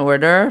Law &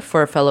 Order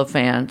for fellow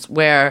fans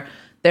where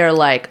they're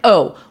like,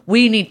 oh,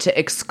 we need to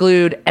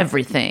exclude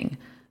everything.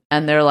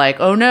 And they're like,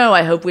 oh no,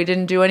 I hope we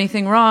didn't do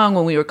anything wrong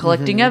when we were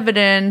collecting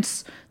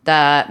evidence.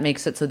 That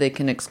makes it so they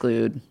can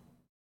exclude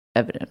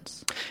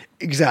evidence.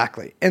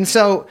 Exactly. And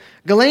so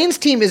Ghislaine's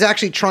team is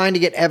actually trying to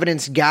get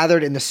evidence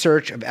gathered in the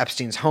search of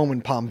Epstein's home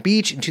in Palm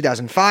Beach in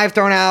 2005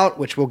 thrown out,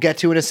 which we'll get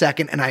to in a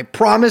second. And I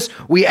promise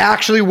we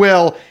actually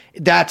will.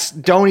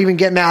 Don't even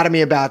get mad at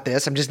me about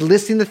this. I'm just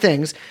listing the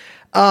things.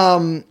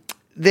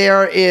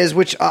 There is,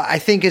 which I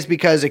think is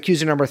because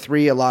accuser number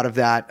 3, a lot of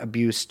that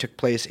abuse took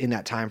place in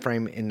that time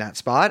frame in that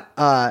spot.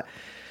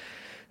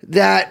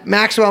 That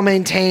Maxwell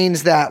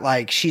maintains that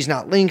like she's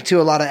not linked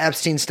to a lot of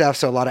Epstein stuff,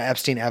 so a lot of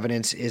Epstein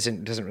evidence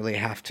doesn't really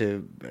have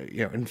to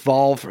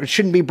involve, it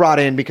shouldn't be brought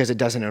in because it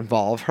doesn't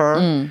involve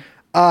her.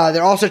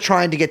 They're also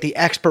trying to get the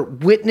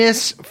expert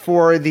witness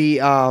for the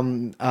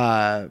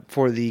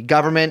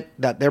government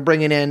that they're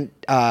bringing in.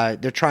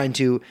 They're trying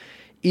to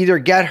either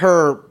get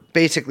her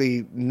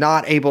basically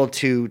not able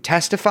to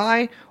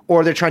testify,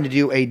 or they're trying to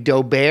do a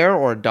Daubert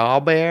or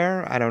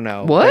Daubert, I don't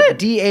know. What?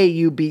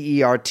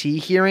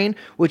 Daubert hearing,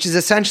 which is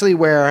essentially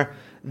where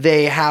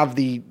they have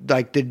the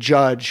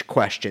judge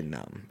question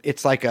them.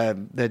 It's like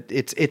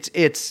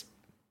it's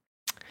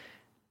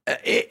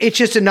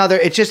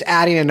just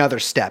adding another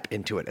step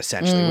into it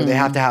essentially, where they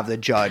have to have the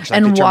judge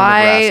determine the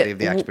veracity of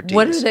the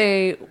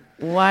expertise.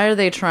 Why are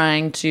they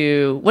trying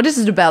to... What is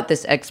it about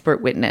this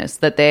expert witness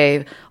that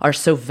they are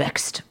so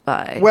vexed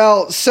by?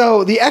 Well,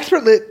 so the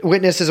expert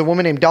witness is a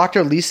woman named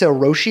Dr. Lisa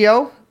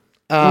Rocchio.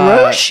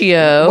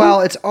 Rocchio?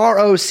 Well, it's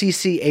Rocchio.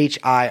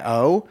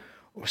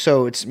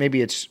 So I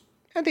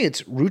think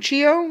it's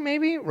Ruccio,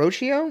 maybe?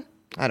 Rocchio?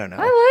 I don't know.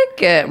 I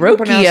like it. You can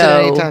pronounce it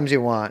Rocchio. any times you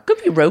want.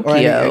 Could be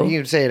Rocchio. You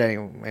can say it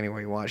any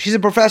way you want. She's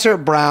a professor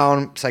at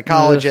Brown,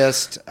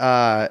 psychologist.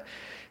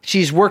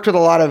 She's worked with a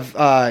lot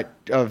of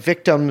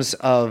victims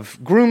of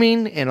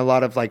grooming and a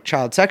lot of like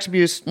child sex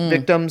abuse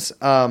victims.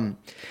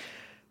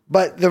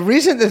 But the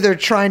reason that they're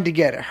trying to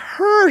get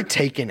her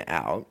taken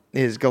out,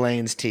 is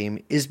Ghislaine's team,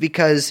 is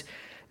because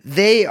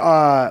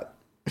they're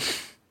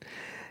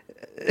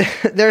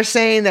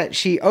saying that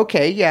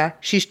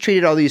she's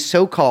treated all these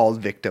so-called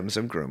victims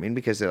of grooming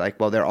because they're like,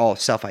 well, they're all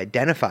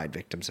self-identified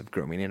victims of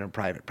grooming in her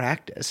private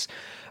practice.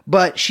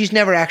 But she's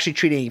never actually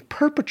treated any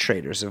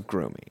perpetrators of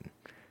grooming.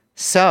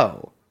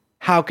 So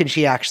how can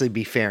she actually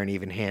be fair and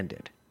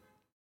even-handed?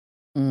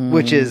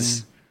 Which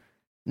is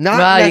not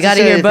well, you got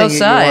to hear both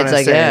sides,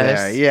 I guess.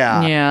 There.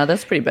 Yeah. Yeah,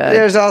 that's pretty bad.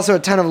 There's also a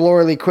ton of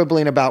lawyerly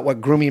quibbling about what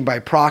grooming by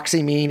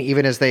proxy mean,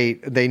 even as they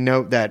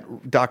note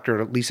that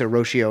Dr. Lisa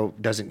Rocchio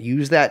doesn't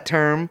use that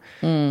term.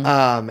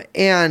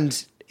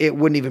 And it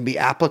wouldn't even be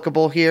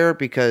applicable here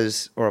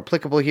because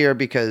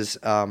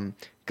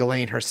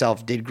Ghislaine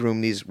herself did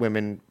groom these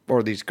women,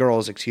 or these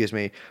girls,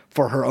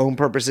 for her own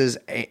purposes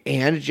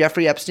and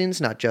Jeffrey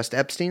Epstein's, not just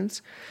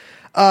Epstein's.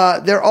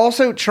 They're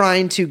also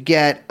trying to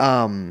get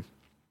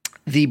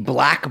the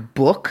black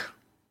book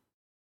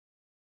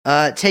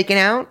taken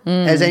out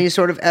as any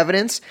sort of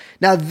evidence.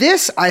 Now,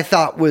 this I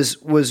thought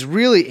was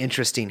really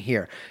interesting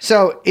here.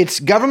 So it's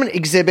government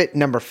exhibit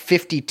number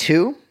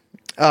 52.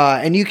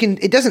 And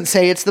it doesn't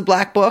say it's the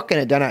black book, and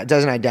it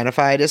doesn't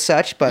identify it as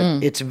such,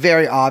 but it's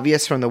very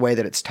obvious from the way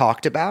that it's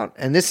talked about.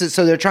 And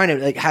so they're trying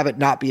to have it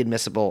not be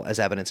admissible as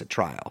evidence at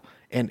trial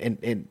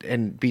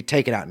and be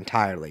taken out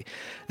entirely.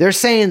 They're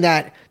saying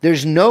that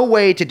there's no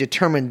way to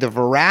determine the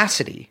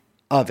veracity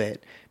of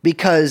it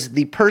because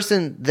the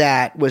person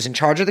that was in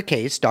charge of the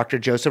case, Dr.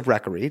 Joseph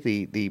Reckery,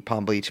 the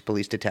Palm Beach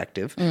police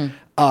detective,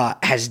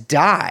 has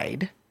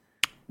died.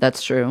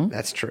 That's true.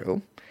 That's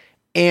true.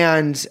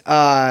 And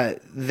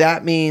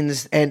that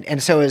means,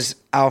 and so is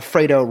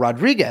Alfredo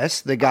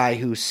Rodriguez, the guy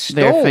who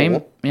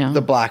stole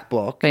the black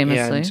book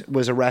famously, and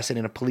was arrested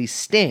in a police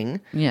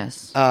sting.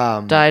 Yes.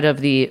 Died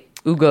of the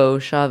Hugo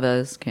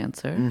Chavez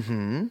cancer.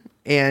 Mm-hmm.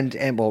 And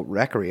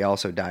Reckery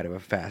also died of a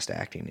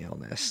fast-acting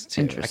illness,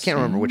 too. I can't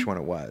remember which one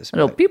it was.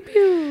 Pew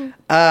pew.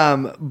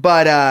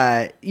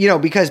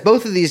 Because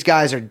both of these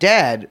guys are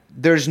dead,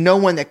 there's no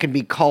one that can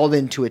be called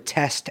in to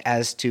attest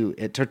to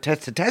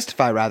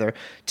testify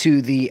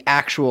to the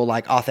actual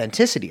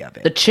authenticity of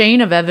it. The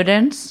chain of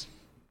evidence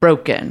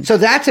broken. So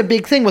that's a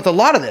big thing with a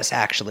lot of this,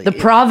 actually. The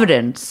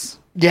providence.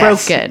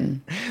 Yes.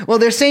 Broken. Well,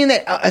 they're saying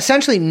that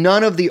essentially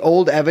none of the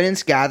old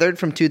evidence gathered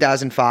from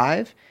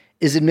 2005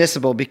 is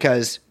admissible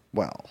because,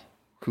 well,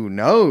 who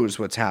knows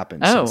what's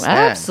happened since then.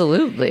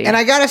 Absolutely. And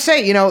I gotta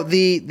say,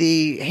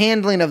 the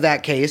handling of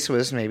that case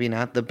was maybe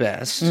not the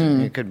best.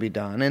 It could be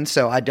done. And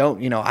so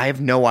I have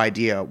no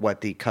idea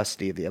what the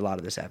custody of a lot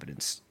of this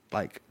evidence,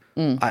 like,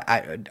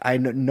 I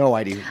no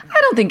idea.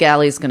 I don't think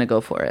Allie's going to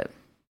go for it.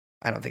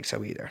 I don't think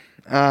so either.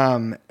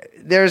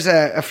 There's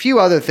a few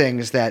other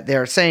things that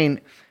they're saying.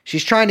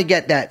 She's trying to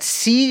get that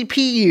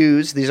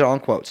CPUs, these are all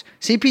in quotes,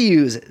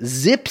 CPUs,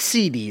 zip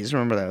CDs,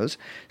 remember those,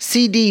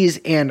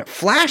 CDs and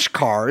flash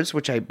cards,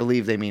 which I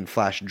believe they mean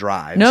flash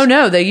drives.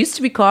 No, they used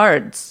to be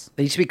cards.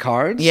 They used to be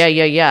cards?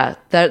 Yeah.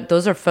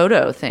 Those are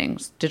photo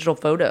things, digital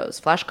photos,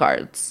 flash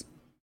cards.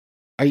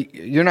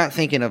 You're not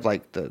thinking of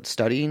like the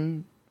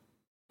studying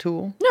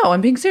tool? No,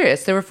 I'm being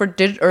serious. They were for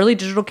early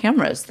digital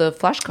cameras, the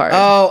flash card.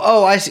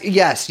 Oh, I see.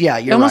 Yes, yeah, you're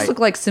right. They almost look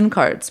like SIM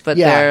cards, but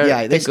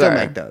they bigger. still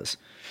make those.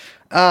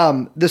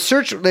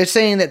 They're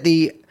saying that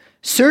the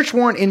search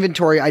warrant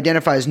inventory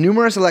identifies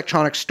numerous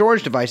electronic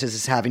storage devices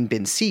as having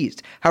been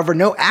seized. However,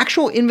 no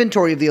actual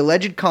inventory of the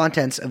alleged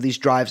contents of these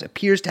drives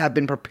appears to have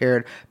been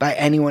prepared by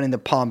anyone in the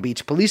Palm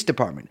Beach Police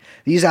Department.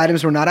 These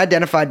items were not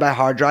identified by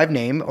hard drive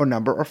name or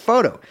number or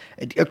photo.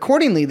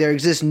 Accordingly, there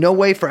exists no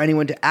way for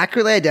anyone to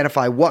accurately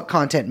identify what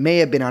content may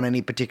have been on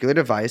any particular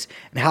device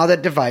and how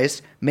that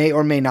device may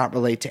or may not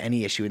relate to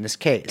any issue in this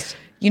case.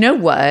 You know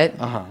what?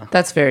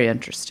 That's very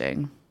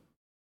interesting.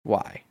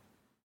 Why?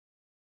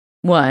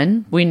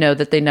 One, we know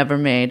that they never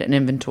made an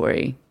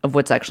inventory of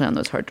what's actually on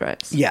those hard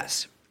drives.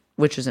 Yes.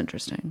 Which is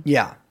interesting.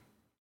 Yeah.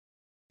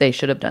 They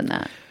should have done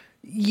that.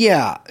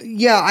 Yeah.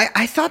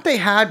 I thought they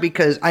had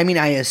because, I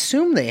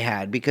assume they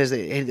had because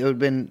there had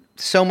been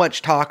so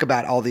much talk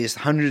about all these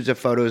hundreds of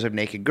photos of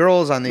naked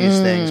girls on these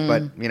things.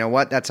 But you know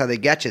what? That's how they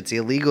get you. It's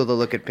illegal to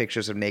look at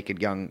pictures of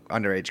naked young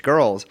underage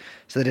girls.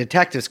 So the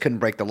detectives couldn't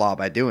break the law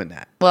by doing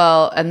that.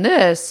 Well, and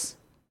this...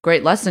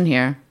 great lesson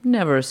here.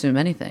 Never assume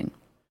anything.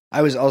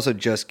 I was also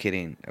just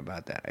kidding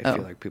about that. I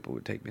feel like people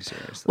would take me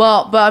seriously.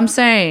 Well, but I'm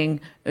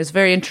saying it's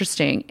very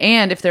interesting.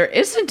 And if there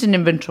isn't an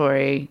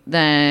inventory,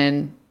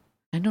 then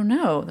I don't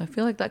know. I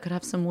feel like that could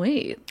have some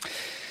weight.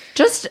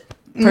 Just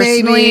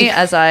personally,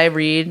 as I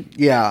read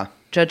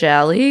Judge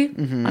Allie,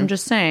 I'm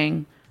just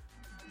saying,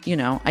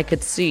 I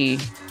could see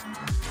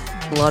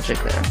logic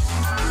there.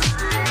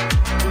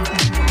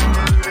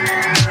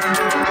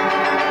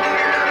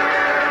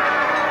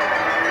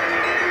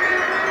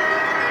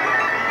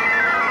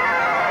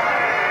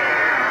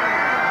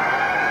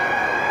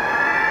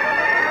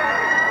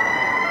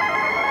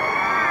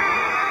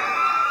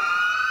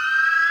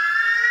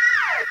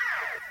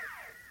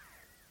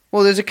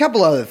 Well, there's a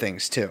couple other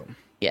things, too.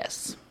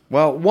 Yes.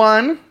 Well,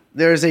 one,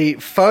 there's a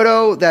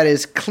photo that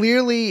is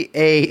clearly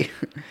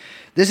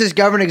this is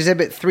Government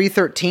Exhibit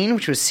 313,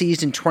 which was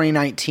seized in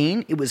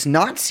 2019. It was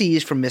not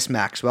seized from Miss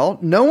Maxwell.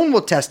 No one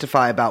will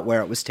testify about where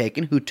it was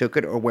taken, who took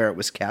it, or where it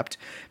was kept.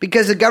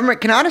 Because the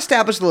government cannot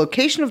establish the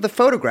location of the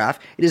photograph,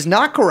 it is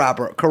not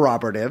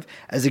corroborative,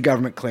 as the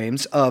government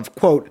claims, of,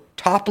 quote,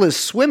 topless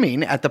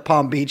swimming at the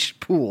Palm Beach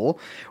pool,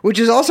 which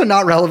is also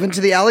not relevant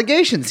to the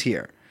allegations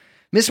here.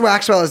 Miss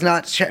Maxwell has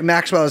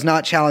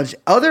not challenged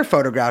other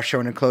photographs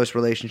showing a close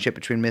relationship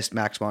between Miss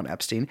Maxwell and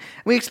Epstein, and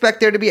we expect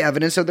there to be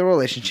evidence of the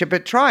relationship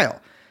at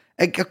trial.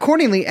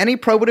 Accordingly, any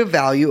probative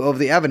value of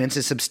the evidence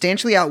is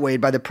substantially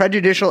outweighed by the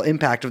prejudicial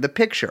impact of the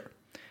picture,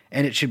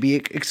 and it should be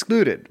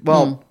excluded.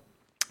 Well,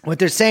 what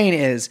they're saying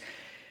is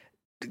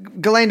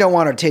Ghislaine don't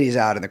want her titties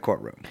out in the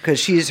courtroom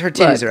because her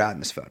titties are out in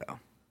this photo.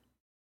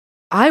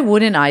 I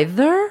wouldn't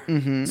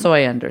either, so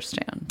I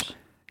understand.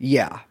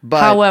 Yeah,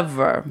 but...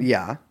 However...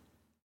 Yeah.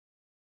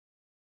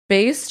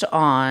 Based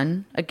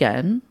on,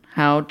 again,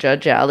 how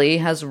Judge Allie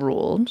has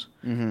ruled,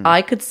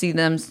 I could see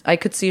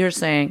her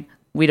saying,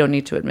 we don't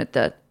need to admit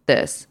that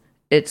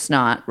it's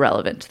not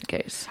relevant to the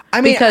case.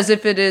 Because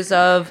if it is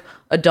of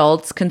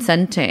adults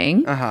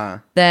consenting,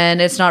 then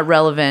it's not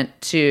relevant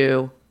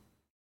to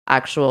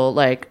actual,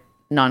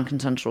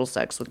 non-consensual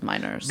sex with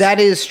minors. That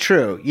is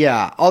true,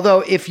 yeah.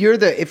 Although if you're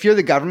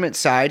the government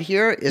side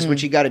here,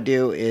 what you got to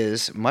do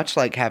is much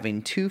like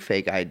having two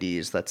fake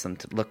IDs lets them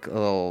look a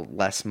little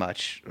less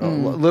much,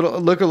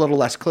 look a little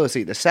less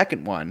closely. The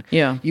second one,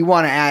 you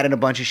want to add in a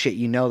bunch of shit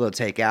they'll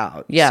take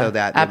out, so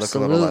that they look a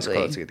little less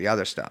closely at the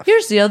other stuff.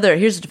 Here's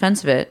the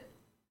defense of it,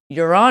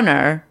 Your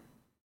Honor.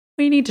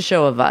 We need to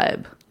show a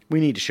vibe.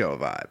 We need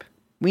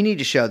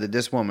to show that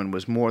this woman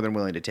was more than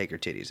willing to take her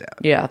titties out.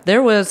 Yeah,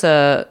 there was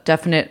a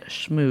definite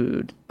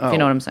schmood, if you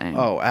know what I'm saying.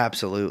 Oh,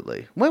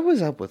 absolutely. What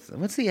was up with...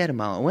 What's the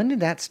etymology? When did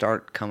that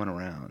start coming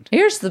around?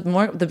 Here's the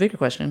bigger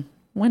question.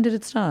 When did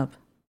it stop?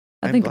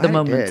 I think the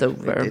moment's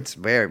over. It's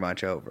very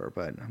much over,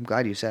 but I'm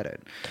glad you said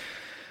it.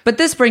 But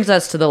this brings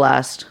us to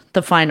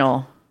the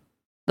final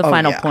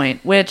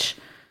point, which...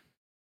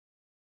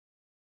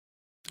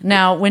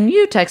 Now, when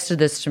you texted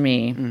this to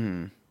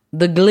me,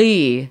 the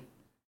glee...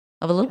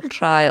 of a little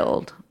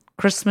child,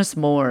 Christmas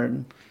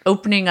morn,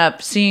 opening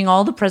up, seeing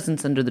all the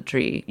presents under the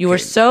tree. You were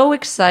so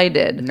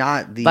excited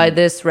by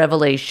this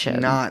revelation.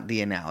 Not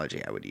the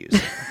analogy I would use.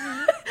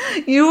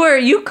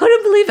 You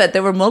couldn't believe it.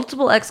 There were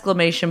multiple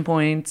exclamation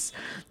points.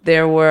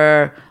 There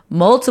were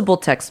multiple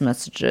text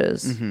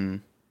messages. Mm-hmm.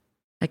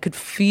 I could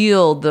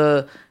feel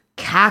the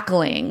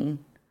cackling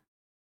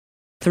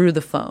through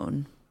the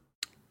phone.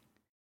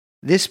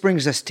 This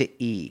brings us to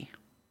E,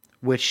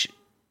 which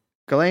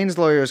Ghislaine's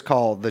lawyers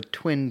call the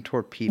twin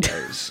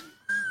torpedoes.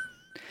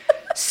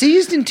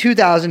 Seized in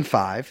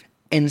 2005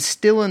 and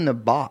still in the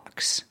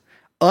box,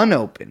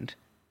 unopened,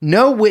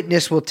 no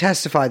witness will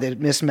testify that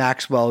Miss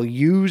Maxwell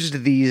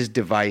used these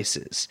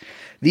devices.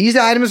 These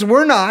items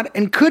were not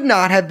and could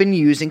not have been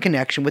used in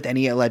connection with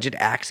any alleged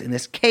acts in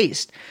this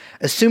case,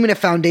 assuming a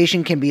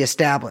foundation can be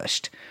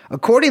established.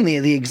 Accordingly,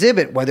 the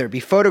exhibit, whether it be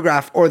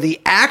photographed or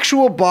the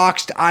actual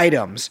boxed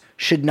items,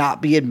 should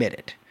not be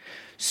admitted.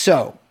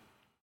 So,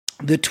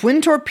 the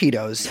twin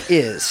torpedoes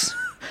is...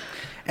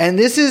 And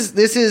this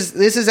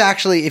is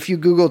actually, if you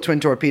Google twin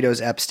torpedoes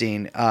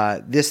Epstein,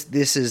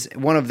 this is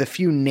one of the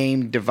few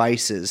named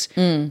devices.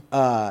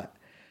 The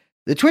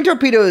twin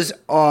torpedoes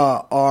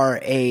are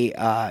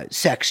a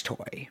sex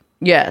toy.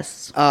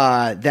 Yes.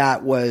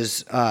 That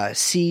was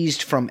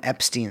seized from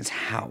Epstein's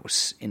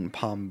house in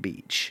Palm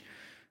Beach.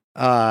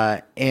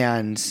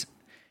 And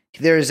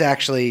there's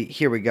actually,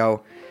 here we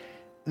go.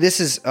 This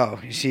is,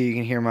 you see, you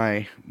can hear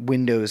my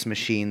Windows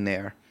machine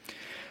there.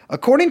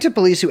 According to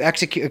police who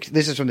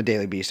this is from the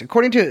Daily Beast.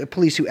 According to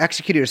police who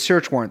executed a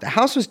search warrant, the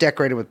house was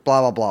decorated with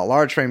blah, blah, blah,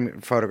 large frame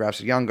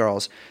photographs of young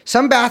girls.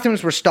 Some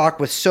bathrooms were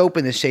stocked with soap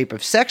in the shape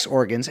of sex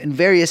organs, and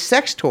various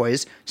sex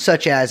toys,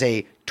 such as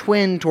a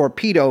twin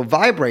torpedo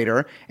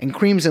vibrator and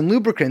creams and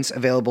lubricants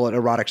available at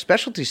erotic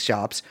specialty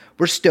shops,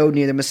 were stowed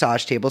near the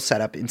massage table set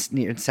up in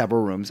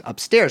several rooms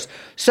upstairs.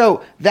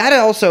 So that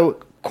also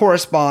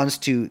corresponds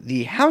to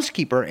the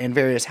housekeeper and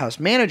various house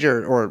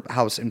manager or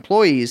house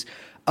employees'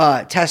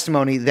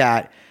 testimony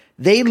that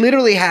they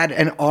literally had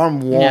an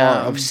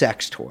armoire of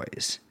sex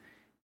toys.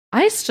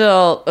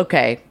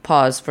 Okay,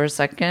 pause for a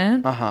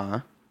second.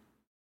 Uh-huh.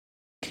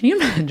 Can you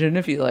imagine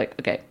if you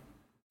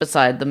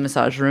beside the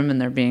massage room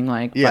and there being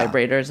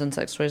vibrators and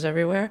sex toys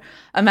everywhere?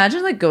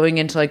 Imagine going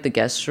into the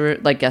guest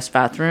room, guest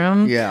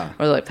bathroom,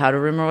 or powder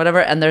room or whatever,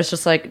 and there's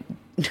just a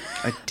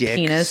dick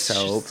penis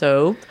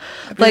soap.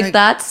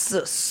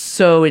 That's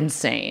so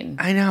insane.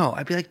 I know.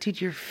 I'd be like,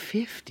 dude, you're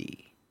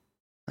 50.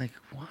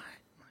 What?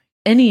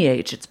 Any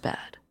age, it's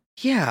bad.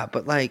 Yeah,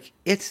 but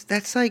it's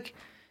Jeffrey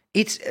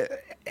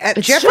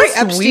just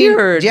Epstein.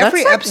 Weird.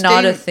 Jeffrey That's Epstein,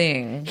 not a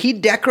thing. He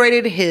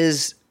decorated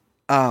his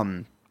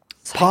Palm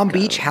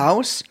Beach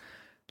house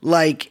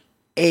like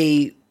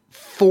a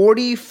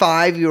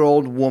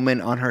 45-year-old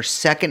woman on her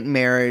second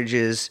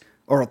marriage's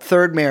or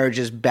third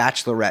marriage's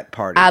bachelorette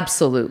party.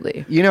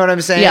 Absolutely. You know what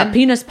I'm saying? Yeah,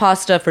 penis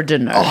pasta for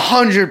dinner.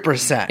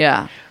 100%.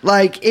 Yeah.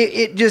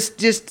 It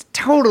just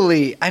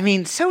totally,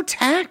 so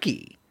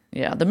tacky.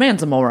 Yeah, the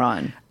man's a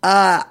moron.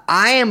 I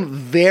am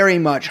very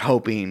much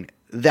hoping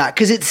that,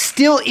 because it's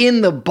still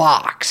in the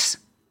box,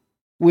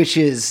 which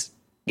is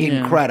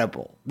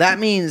incredible. That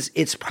means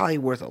it's probably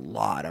worth a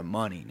lot of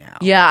money now.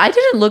 Yeah, I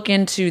didn't look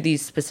into the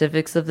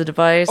specifics of the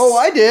device. Oh,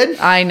 I did.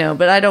 I know,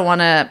 but I don't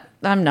want to,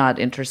 I'm not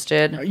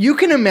interested. You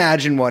can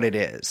imagine what it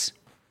is.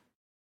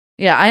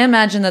 Yeah, I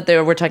imagine that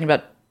we're talking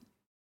about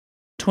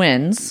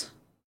twins.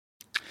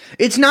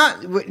 It's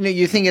not.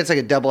 You think it's like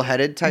a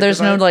double-headed type? There's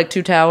device? no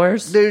two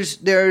towers.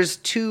 There's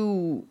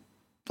two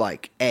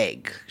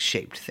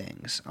egg-shaped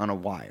things on a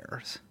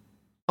wire.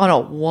 On a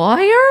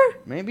wire?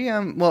 Maybe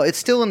it's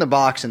still in the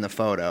box in the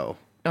photo.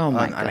 Oh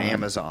my God. On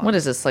Amazon. What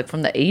is this,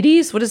 from the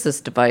 80s? What is this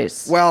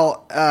device?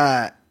 Well,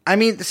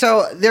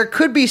 so there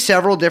could be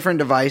several different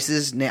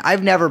devices.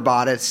 I've never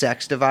bought a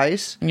sex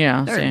device.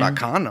 Yeah, I've never bought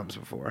condoms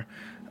before.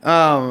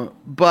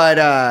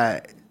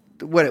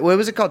 What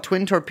was it called?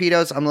 Twin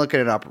Torpedoes? I'm looking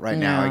it up right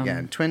now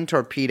again. Twin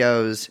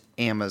Torpedoes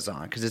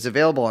Amazon, because it's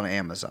available on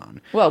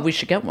Amazon. Well, we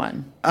should get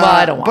one. Well,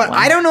 I don't want one. But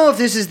I don't know if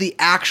this is the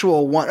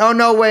actual one. Oh,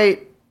 no,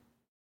 wait.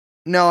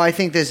 No, I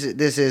think this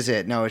is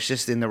it. No, it's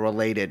just in the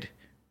related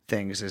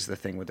things is the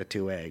thing with the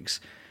two eggs.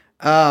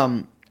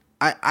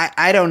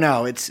 I don't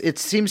know. It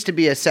seems to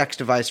be a sex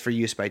device for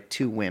use by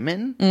two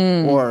women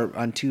or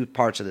on two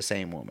parts of the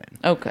same woman.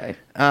 Okay.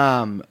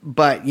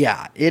 But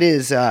yeah, it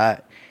is.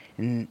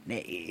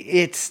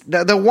 It's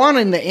the one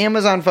in the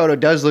Amazon photo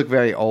does look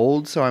very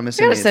old, so I'm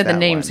assuming. I gotta say the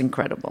name's one.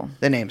 incredible.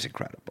 The name's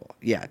incredible.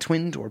 Yeah,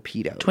 Twin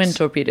Torpedoes. Twin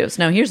Torpedoes.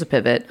 Now here's a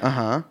pivot.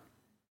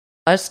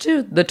 Us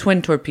two, the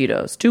Twin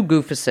Torpedoes, two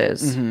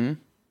goofuses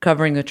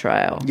covering the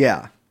trial.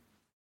 Yeah,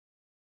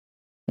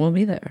 we'll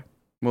be there.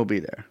 We'll be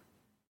there.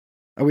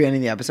 Are we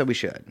ending the episode? We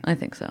should. I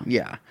think so.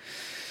 Yeah.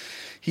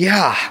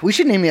 We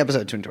should name the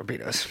episode Twin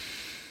Torpedoes.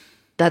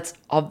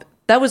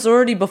 That was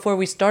already, before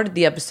we started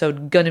the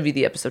episode, gonna be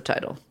the episode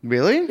title.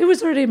 Really? It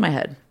was already in my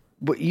head.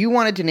 But you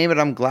wanted to name it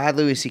I'm Glad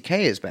Louis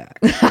C.K. is back.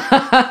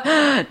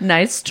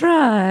 Nice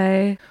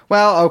try.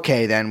 Well,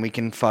 okay, then we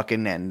can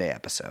fucking end the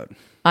episode.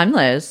 I'm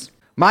Liz.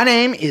 My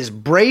name is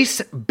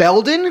Brace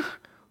Belden.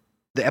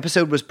 The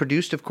episode was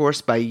produced, of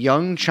course, by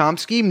Young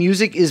Chomsky.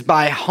 Music is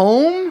by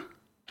Home.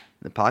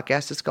 The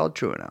podcast is called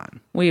TrueAnon.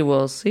 We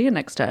will see you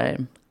next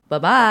time.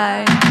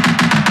 Bye-bye.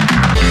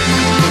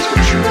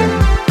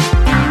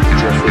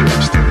 Jeffrey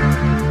Epstein.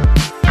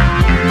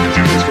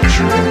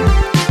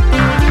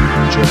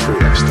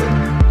 Jeffrey.